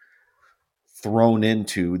you're thrown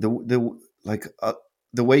into,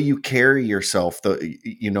 the way you carry yourself, I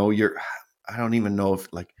don't even know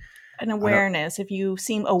if like an awareness. If you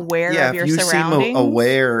seem aware of your surroundings, seem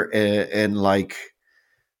aware and like,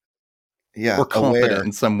 or confident aware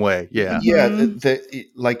in some way, yeah,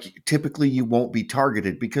 like typically you won't be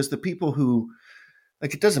targeted because the people who.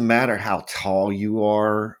 Like, it doesn't matter how tall you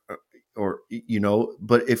are or you know,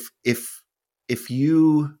 but if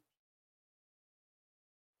you,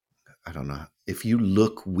 I don't know, if you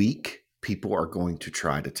look weak, people are going to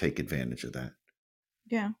try to take advantage of that.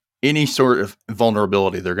 Yeah. Any sort of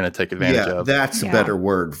vulnerability they're going to take advantage of. That's a better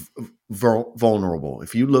word. Vulnerable.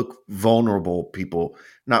 If you look vulnerable, people,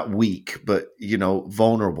 not weak, but, you know,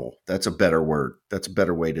 vulnerable. That's a better word. That's a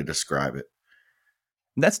better way to describe it.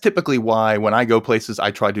 That's typically why when I go places,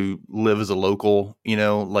 I try to live as a local, you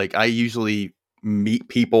know, like I usually meet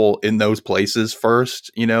people in those places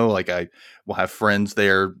first, you know, like I will have friends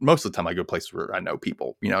there. Most of the time I go places where I know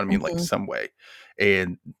people, you know what I mean? Mm-hmm. Like some way,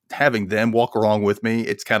 and having them walk along with me,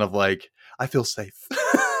 it's kind of like, I feel safe.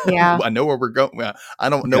 Yeah. I know where we're going. I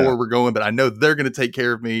don't know where we're going, but I know they're going to take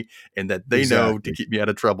care of me and that they know to keep me out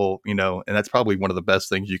of trouble, you know, and that's probably one of the best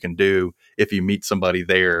things you can do if you meet somebody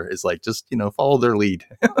there is like, just, you know, follow their lead.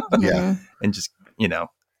 Yeah. And just, you know.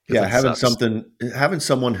 Yeah. Having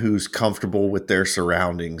someone who's comfortable with their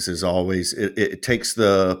surroundings is always, it takes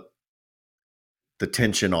the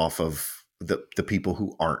tension off of the people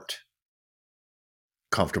who aren't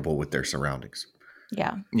comfortable with their surroundings.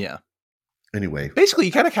 Yeah. Yeah. Anyway, basically,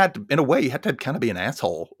 you kind of had to, in a way, you had to kind of be an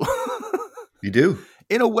asshole. You do,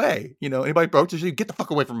 in a way. You know, anybody approaches you, get the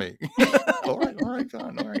fuck away from me. all right,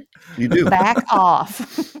 fine, all right. You do. Back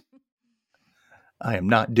off. I am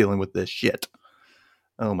not dealing with this shit.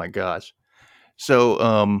 Oh my gosh.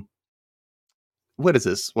 So, what is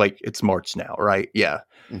this? Like, it's March now, right? Yeah.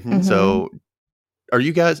 Mm-hmm. So, are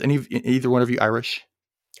you guys either one of you Irish?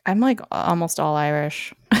 I'm like almost all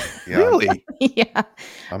Irish. Yeah. Really? Yeah.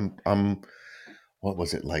 I'm. What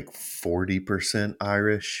was it, like 40%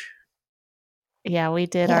 Irish? Yeah, we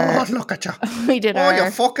did look at you. We did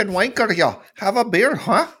you fucking wanker, you. Have a beer,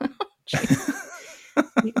 huh?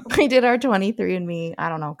 We did our 23andMe, I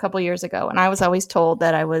don't know, a couple years ago. And I was always told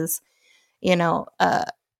that I was, you know,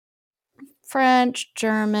 French,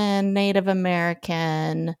 German, Native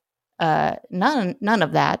American, none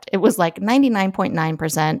of that. It was like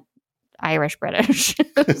 99.9% Irish British.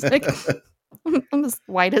 It was like, I'm as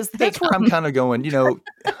white as they That's come. where I'm kind of going, you know,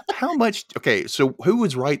 how much, okay, so who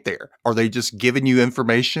was right there? Are they just giving you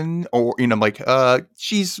information or, you know, like,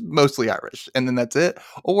 she's mostly Irish and then that's it?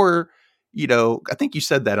 Or, you know, I think you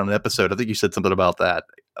said that on an episode. I think you said something about that,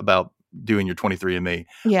 about doing your 23andMe.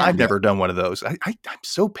 Yeah. I've never done one of those. I'm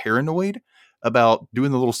so paranoid about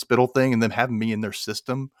doing the little spittle thing and them having me in their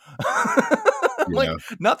system. Like,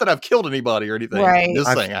 not that I've killed anybody or anything. Right.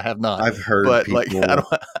 Just saying I have not. I've heard, but people...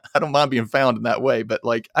 like, I don't mind being found in that way. But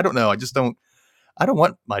like, I don't know. I don't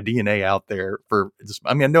want my DNA out there for just.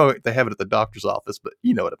 I mean, I know they have it at the doctor's office, but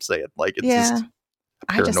you know what I'm saying. Like, it's just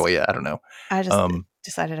paranoia. I don't know. I just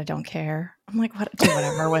decided I don't care. I'm like, do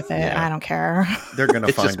whatever with it. Yeah. I don't care. They're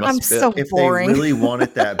gonna find. I'm so if boring. They really want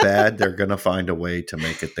it that bad, they're gonna find a way to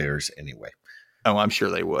make it theirs anyway. Oh, I'm sure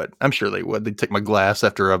they would. They'd take my glass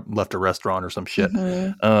after I left a restaurant or some shit.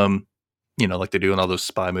 Mm-hmm. You know, like they do in all those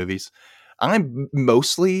spy movies. I'm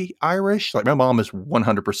mostly Irish. Like my mom is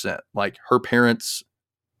 100%. Like her parents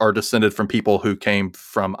are descended from people who came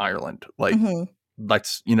from Ireland. Like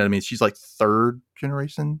that's, you know what I mean? She's like third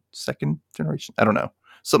generation, second generation. I don't know.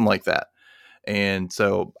 Something like that. And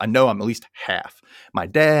so I know I'm at least half. My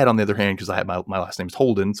dad, on the other hand, because I have my last name is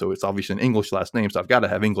Holden, so it's obviously an English last name, so I've got to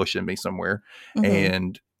have English in me somewhere.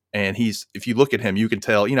 And he's, if you look at him, you can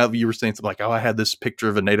tell, you know, you were saying something like, oh, I had this picture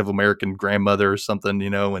of a Native American grandmother or something,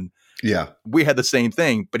 you know, and we had the same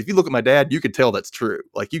thing. But if you look at my dad, you can tell that's true.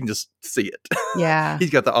 Like you can just see it. Yeah.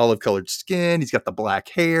 He's got the olive colored skin. He's got the black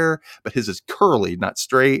hair, but his is curly, not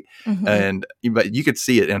straight. But you could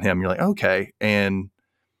see it in him. You're like, okay. And,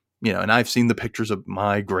 you know, and I've seen the pictures of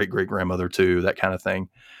my great grandmother too, that kind of thing.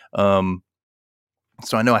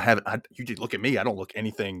 So I know I haven't. You did look at me. I don't look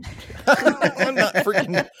anything. I'm not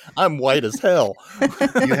freaking. I'm white as hell.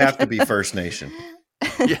 You have to be First Nation.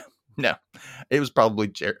 Yeah, no, it was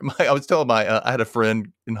probably. I was telling I had a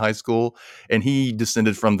friend in high school, and he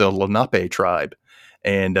descended from the Lenape tribe,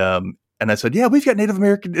 and I said, yeah, we've got Native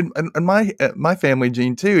American in my family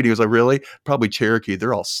gene too. And he was like, really? Probably Cherokee.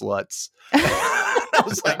 They're all sluts. I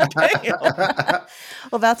was like, damn.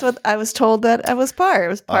 Well, that's what I was told that I was part. It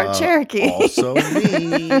was part Cherokee. Also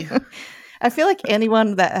me. I feel like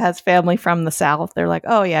anyone that has family from the South, they're like,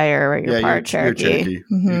 oh, yeah, you're part Cherokee. You're Cherokee.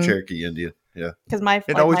 You're Cherokee Indian. Yeah. Because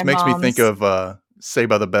it always makes me think of Saved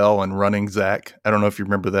by the Bell and Running Zach. I don't know if you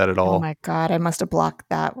remember that at all. Oh, my God. I must have blocked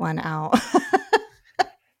that one out.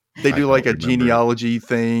 They do like a genealogy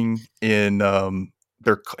thing in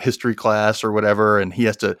their history class or whatever, and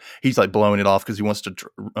he's like blowing it off because he wants to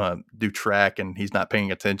do track and he's not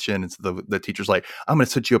paying attention, and so the teacher's like, I'm going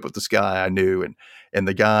to set you up with this guy I knew, and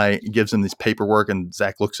the guy gives him this paperwork, and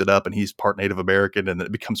Zach looks it up, and he's part Native American, and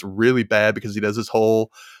it becomes really bad because he does this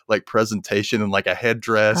whole like presentation and like a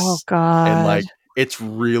headdress. Oh God. And like it's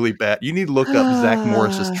really bad. You need to look up Zach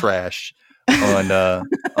Morris's trash on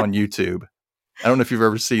YouTube. I don't know if you've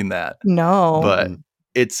ever seen that. No. But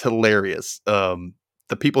it's hilarious.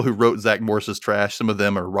 The people who wrote Zach Morris's trash, some of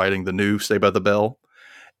them are writing the new Saved by the Bell.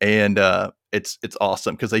 And it's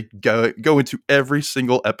awesome because they go into every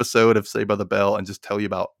single episode of Saved by the Bell and just tell you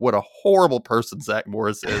about what a horrible person Zach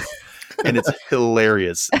Morris is. And it's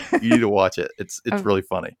hilarious. You need to watch it. It's really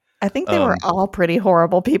funny. I think they were all pretty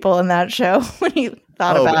horrible people in that show when you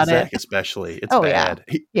thought about it. Zach especially. It's bad.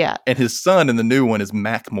 Yeah. And his son in the new one is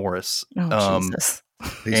Mac Morris. Oh, Jesus.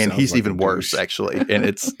 And he's like even worse, actually. And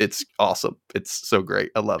it's awesome. It's so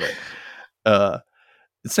great. I love it. The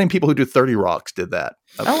same people who do 30 Rocks did that.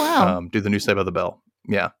 Oh, wow. Do the new Saved by the Bell.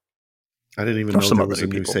 Yeah. I didn't even know there was a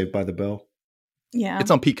new Saved by the Bell. Yeah.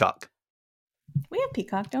 It's on Peacock. We have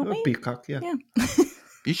Peacock, don't we? Peacock, yeah.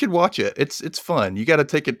 You should watch it. It's fun. You got to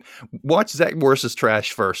take it. Watch Zach Morris's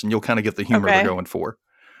trash first, and you'll kind of get the humor they're going for.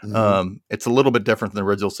 Mm-hmm. It's a little bit different than the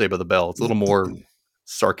original Saved by the Bell. It's a little more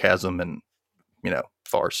sarcasm and,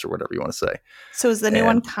 farce or whatever you want to say. So is the new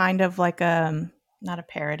one kind of like not a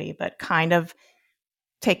parody, but kind of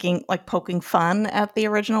poking fun at the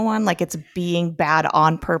original one? Like it's being bad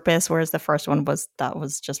on purpose, whereas the first one was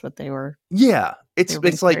just what they were. Yeah.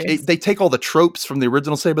 It's like they take all the tropes from the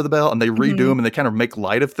original Saved by the Bell and they redo them and they kind of make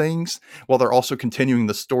light of things while they're also continuing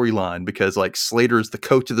the storyline because like Slater is the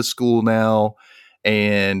coach of the school now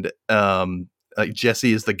and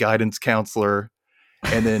Jesse is the guidance counselor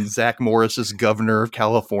and then Zach Morris is governor of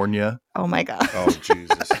California. Oh my God. Oh,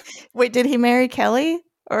 Jesus. Wait, did he marry Kelly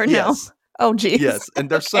or no? Yes. Oh, geez. Yes. And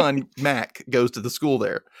their son, Mac, goes to the school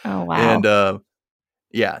there. Oh, wow.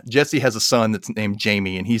 And Jesse has a son that's named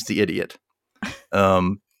Jamie and he's the idiot.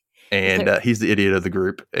 He's the idiot of the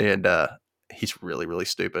group and he's really, really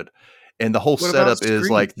stupid. And the whole setup is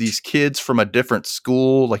like these kids from a different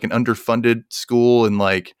school, like an underfunded school in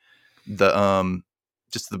like the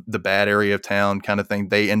just the bad area of town kind of thing.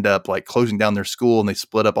 They end up like closing down their school and they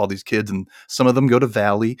split up all these kids and some of them go to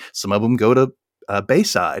Valley, some of them go to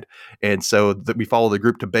Bayside. And so we follow the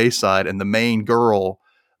group to Bayside and the main girl,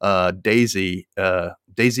 Daisy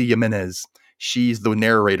Jimenez, she's the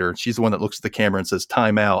narrator. She's the one that looks at the camera and says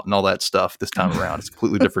time out and all that stuff this time around. It's a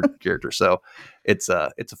completely different character. So it's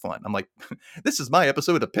a fun. I'm like, this is my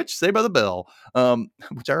episode of Pitch Saved by the Bell,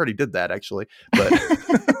 which I already did that actually, but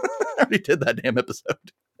I already did that damn episode.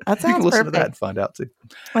 That sounds you can listen perfect. to that and find out too.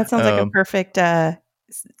 That sounds like a perfect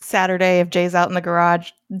Saturday if Jay's out in the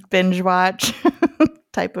garage binge watch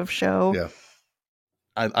type of show. Yeah.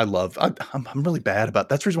 I'm really bad about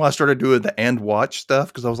that's the reason why I started doing the and watch stuff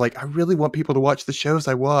because I was like I really want people to watch the shows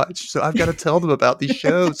I watch so I've got to tell them about these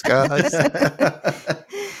shows, guys.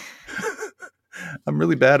 I'm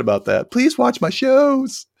really bad about that. Please watch my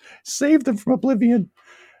shows, save them from oblivion.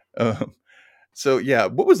 So yeah,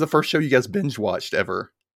 what was the first show you guys binge watched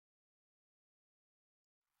ever?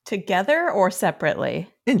 Together or separately?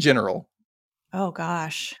 In general. Oh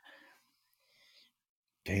gosh.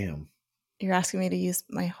 Damn. You're asking me to use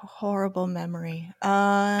my horrible memory.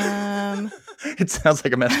 It sounds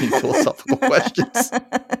like I'm asking philosophical questions.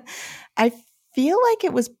 I feel like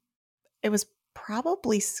it was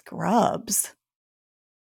probably Scrubs.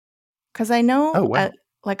 Because I know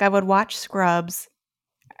I would watch Scrubs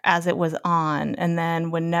as it was on. And then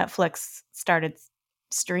when Netflix started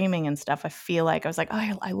streaming and stuff, I feel like I was like,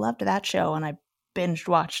 oh, I loved that show. And I binge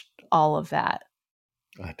watched all of that.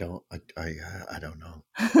 I don't know.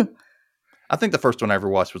 I think the first one I ever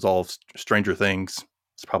watched was all of Stranger Things.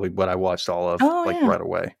 It's probably what I watched all of right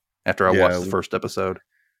away after I watched the first episode.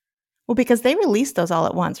 Well, because they released those all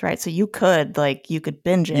at once, right? So you could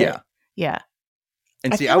binge it. Yeah. Yeah.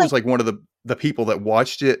 And I was like one of the people that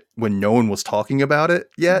watched it when no one was talking about it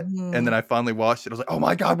yet. Mm-hmm. And then I finally watched it. I was like, oh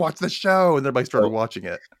my God, watch this show. And everybody started watching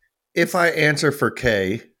it. If I answer for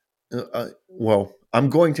Kay, I'm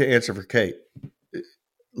going to answer for Kay.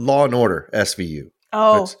 Law and Order, SVU.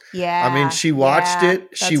 Oh, yeah. I mean, she watched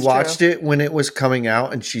it. She watched it when it was coming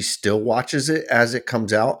out and she still watches it as it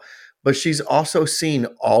comes out. But she's also seen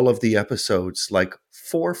all of the episodes like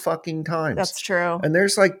 4 fucking times. That's true. And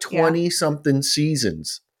there's like 20 something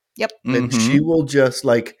seasons. Yep. And she will just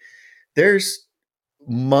there's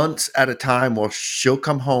months at a time where she'll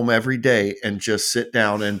come home every day and just sit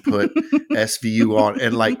down and put SVU on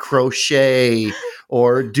and like crochet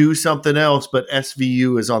or do something else. But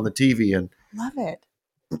SVU is on the TV and love it.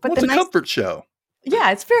 But it's a comfort show.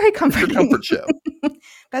 Yeah, it's very comforting. It's a comfort show.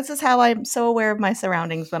 That's just how I'm so aware of my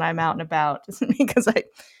surroundings when I'm out and about, because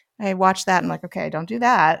I watch that and I'm like, okay, don't do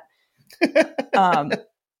that.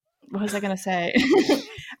 What was I going to say?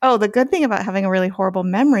 Oh, the good thing about having a really horrible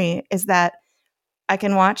memory is that I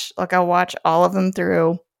can I'll watch all of them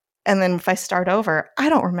through. And then if I start over, I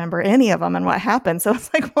don't remember any of them and what happened. So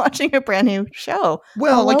it's like watching a brand new show.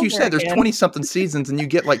 Well, like you said, there's 20 something seasons and you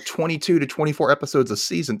get like 22 to 24 episodes a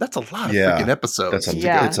season. That's a lot of freaking episodes.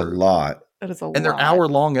 It's a lot. It is a lot. And they're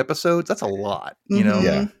hour-long episodes. That's a lot, you know?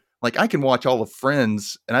 Yeah. Like I can watch all of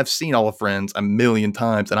Friends and I've seen all of Friends a million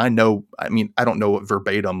times. And I know, I don't know it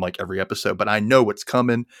verbatim like every episode, but I know what's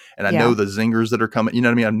coming and I know the zingers that are coming. You know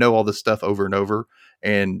what I mean? I know all this stuff over and over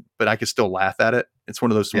but I can still laugh at it. It's one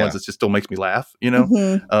of those ones that just still makes me laugh, you know?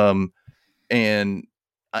 Mm-hmm. And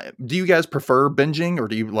Do you guys prefer binging, or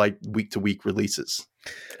do you like week to week releases?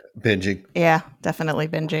 Binging. Yeah, definitely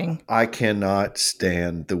binging. I cannot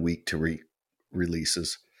stand the week to week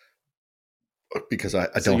releases because I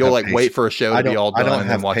don't. So you'll like wait for a show to be all done and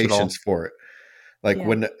then watch it all. I don't have patience for it. Like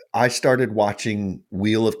when I started watching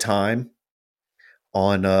Wheel of Time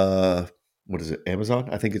on what is it? Amazon?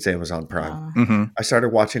 I think it's Amazon Prime. Mm-hmm. I started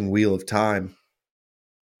watching Wheel of Time,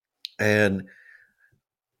 and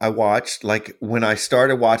I watched, like, when I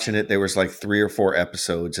started watching it, there was like 3 or 4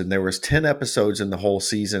 episodes, and there was 10 episodes in the whole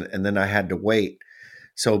season, and then I had to wait.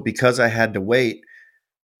 So because I had to wait,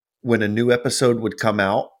 when a new episode would come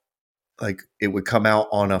out, like it would come out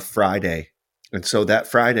on a Friday. And so that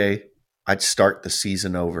Friday, I'd start the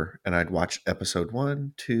season over and I'd watch episode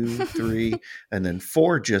 1, 2, 3, and then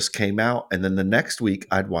 4 just came out. And then the next week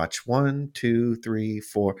I'd watch 1, 2, 3,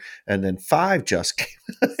 4, and then 5 just came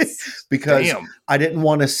out because I didn't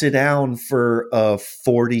want to sit down for a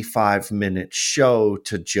 45-minute show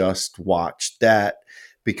to just watch that,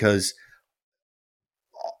 because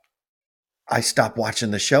I stopped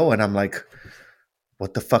watching the show and I'm like,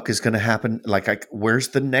 what the fuck is going to happen? Like, where's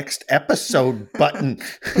the next episode button?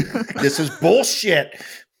 This is bullshit.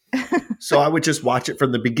 So I would just watch it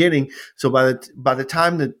from the beginning. So by the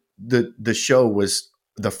time that the show was,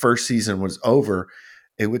 the first season was over,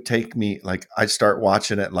 it would take me, like, I'd start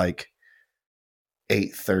watching at like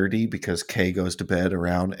 8:30 because Kay goes to bed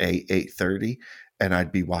around 8:30, and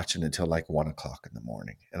I'd be watching until like 1 o'clock in the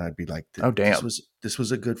morning, and I'd be like, "Oh damn, this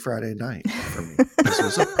was a good Friday night for me. This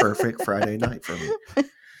was a perfect Friday night for me."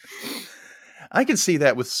 I can see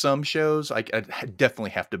that with some shows. I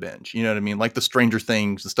definitely have to binge. You know what I mean? Like the Stranger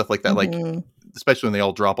Things and stuff like that. Mm-hmm. Like, especially when they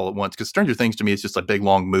all drop all at once. Because Stranger Things to me is just a big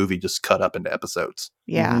long movie just cut up into episodes.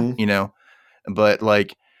 Yeah, you know. But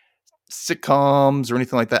like sitcoms or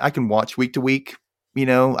anything like that, I can watch week to week. You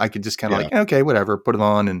know, I could just kind of like, okay, whatever, put it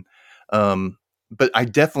on. And but I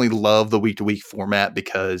definitely love the week to week format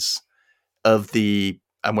because of the,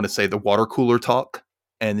 I want to say, the water cooler talk.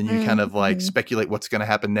 And then you kind of like speculate what's going to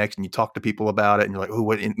happen next, and you talk to people about it, and you're like, oh,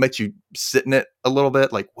 what? It makes you sit in it a little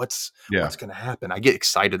bit. Like, what's going to happen? I get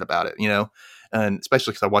excited about it, you know, and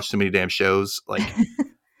especially because I watch so many damn shows. Like,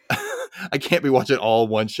 I can't be watching all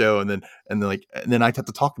one show and then I have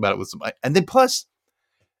to talk about it with somebody. And then plus,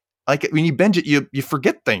 like when you binge it, you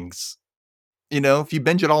forget things. You know, if you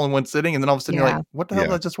binge it all in one sitting, and then all of a sudden you're like, what the hell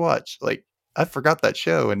did I just watch? Like, I forgot that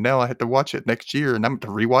show, and now I have to watch it next year, and I'm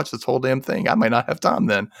going to rewatch this whole damn thing. I might not have time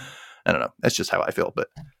then. I don't know. That's just how I feel. But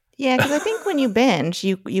yeah, because I think when you binge,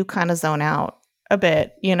 you kind of zone out a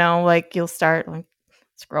bit. You know, like you'll start like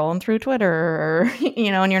scrolling through Twitter, or,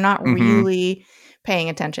 you know, and you're not really paying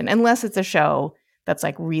attention unless it's a show that's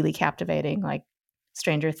like really captivating, like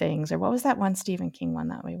Stranger Things, or what was that one Stephen King one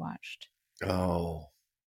that we watched? Oh,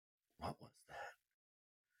 what was that?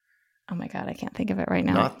 Oh my God, I can't think of it right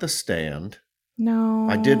now. Not The Stand. No.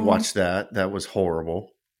 I did watch that. That was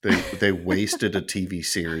horrible. They wasted a TV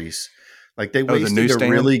series. Like they wasted a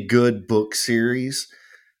really good book series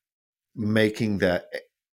making that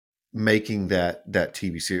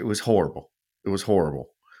TV series. It was horrible. It was horrible.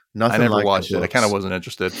 Nothing. I never like watched it. I kind of wasn't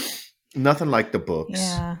interested. Nothing like the books.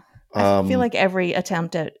 Yeah. I feel like every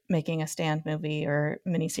attempt at making a Stand movie or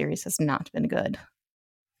miniseries has not been good.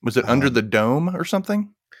 Was it Under the Dome or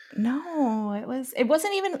something? No, it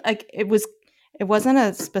wasn't even like it wasn't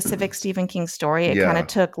a specific Stephen King story. It kind of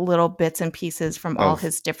took little bits and pieces from all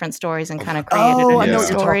his different stories and kind of created a new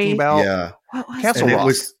story. Yeah. What was Castle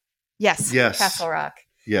Rock. Yes. Castle Rock.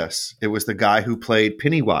 Yes. It was the guy who played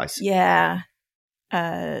Pennywise. Yeah.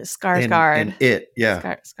 Skarsgård. And it.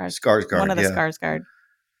 Yeah. Skarsgård. One of the Skarsgård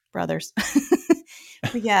brothers.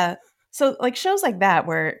 But yeah. So like shows like that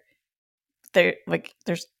where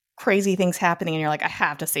there's crazy things happening and you're like, I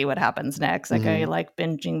have to see what happens next. Like I like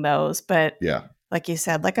binging those, but like you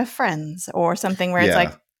said, like a Friends or something where it's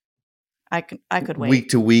like I could wait. Week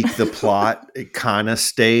to week, the plot, it kind of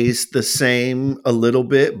stays the same a little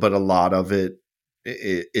bit, but a lot of it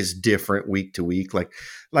is different week to week. Like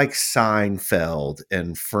Seinfeld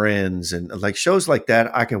and Friends and like shows like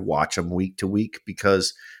that, I can watch them week to week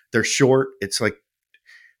because they're short. It's like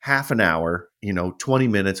half an hour, 20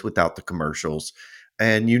 minutes without the commercials.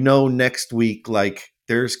 And next week, like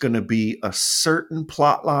there's going to be a certain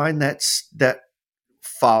plot line that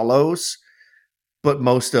follows, but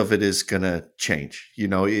most of it is going to change.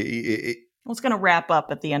 It's going to wrap up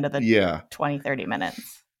at the end of the 20, 30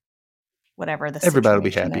 minutes, whatever the everybody will be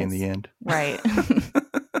happy is. In the end, right?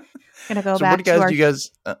 Gonna go so back.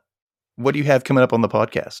 What do you have coming up on the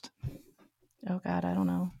podcast? Oh God, I don't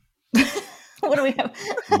know. What do we have?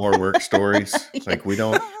 More work stories. Like we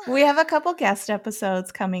have a couple guest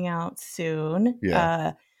episodes coming out soon.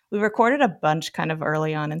 Yeah. We recorded a bunch kind of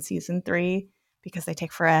early on in season 3 because they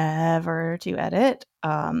take forever to edit.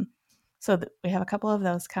 So we have a couple of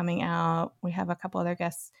those coming out. We have a couple other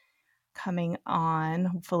guests coming on.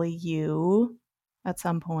 Hopefully you at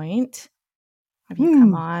some point. Have you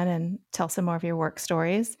come on and tell some more of your work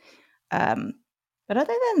stories. But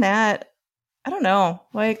other than that, I don't know,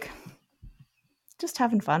 like just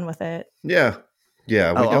having fun with it. Yeah.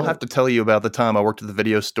 Yeah. I'll have to tell you about the time I worked at the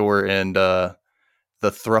video store and the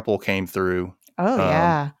thruple came through. Oh,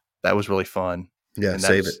 yeah. That was really fun. Yeah,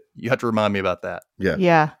 save it. You have to remind me about that. Yeah.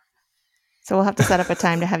 Yeah. So we'll have to set up a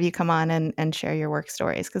time to have you come on and share your work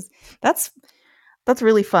stories, because that's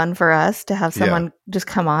really fun for us to have someone just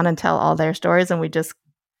come on and tell all their stories, and we just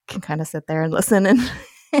can kind of sit there and listen and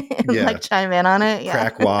like chime in on it. Yeah.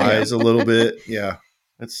 Crack wise a little bit. Yeah.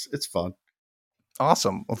 It's fun.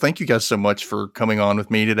 Awesome. Well, thank you guys so much for coming on with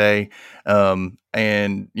me today. And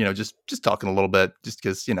just talking a little bit, just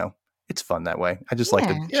because, it's fun that way. I just like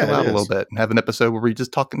to chill out a little bit and have an episode where we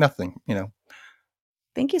just talk nothing,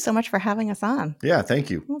 Thank you so much for having us on. Yeah, thank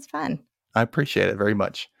you. It was fun. I appreciate it very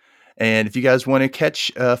much. And if you guys want to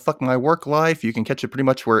catch Fuck My Work Life, you can catch it pretty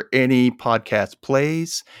much where any podcast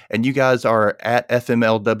plays. And you guys are at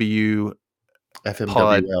FMLW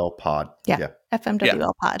Pod. Yeah.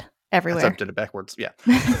 FMWL Pod. Everywhere. I did it backwards. Yeah.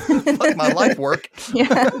 Fuck My Life Work.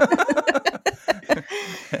 Yeah.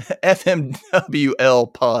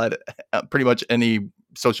 FMWL Pod. Pretty much any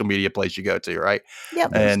social media place you go to, right?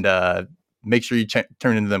 Yep. And make sure you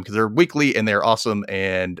turn into them because they're weekly and they're awesome.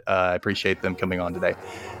 And I appreciate them coming on today.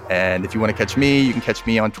 And if you want to catch me, you can catch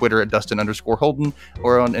me on Twitter at Dustin_Holden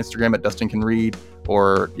or on Instagram at DustinCanRead,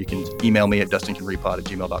 or you can email me at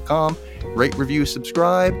DustinCanReadPod@gmail.com. Rate, review,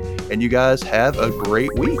 subscribe, and you guys have a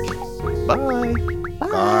great week. Bye.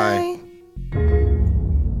 Bye.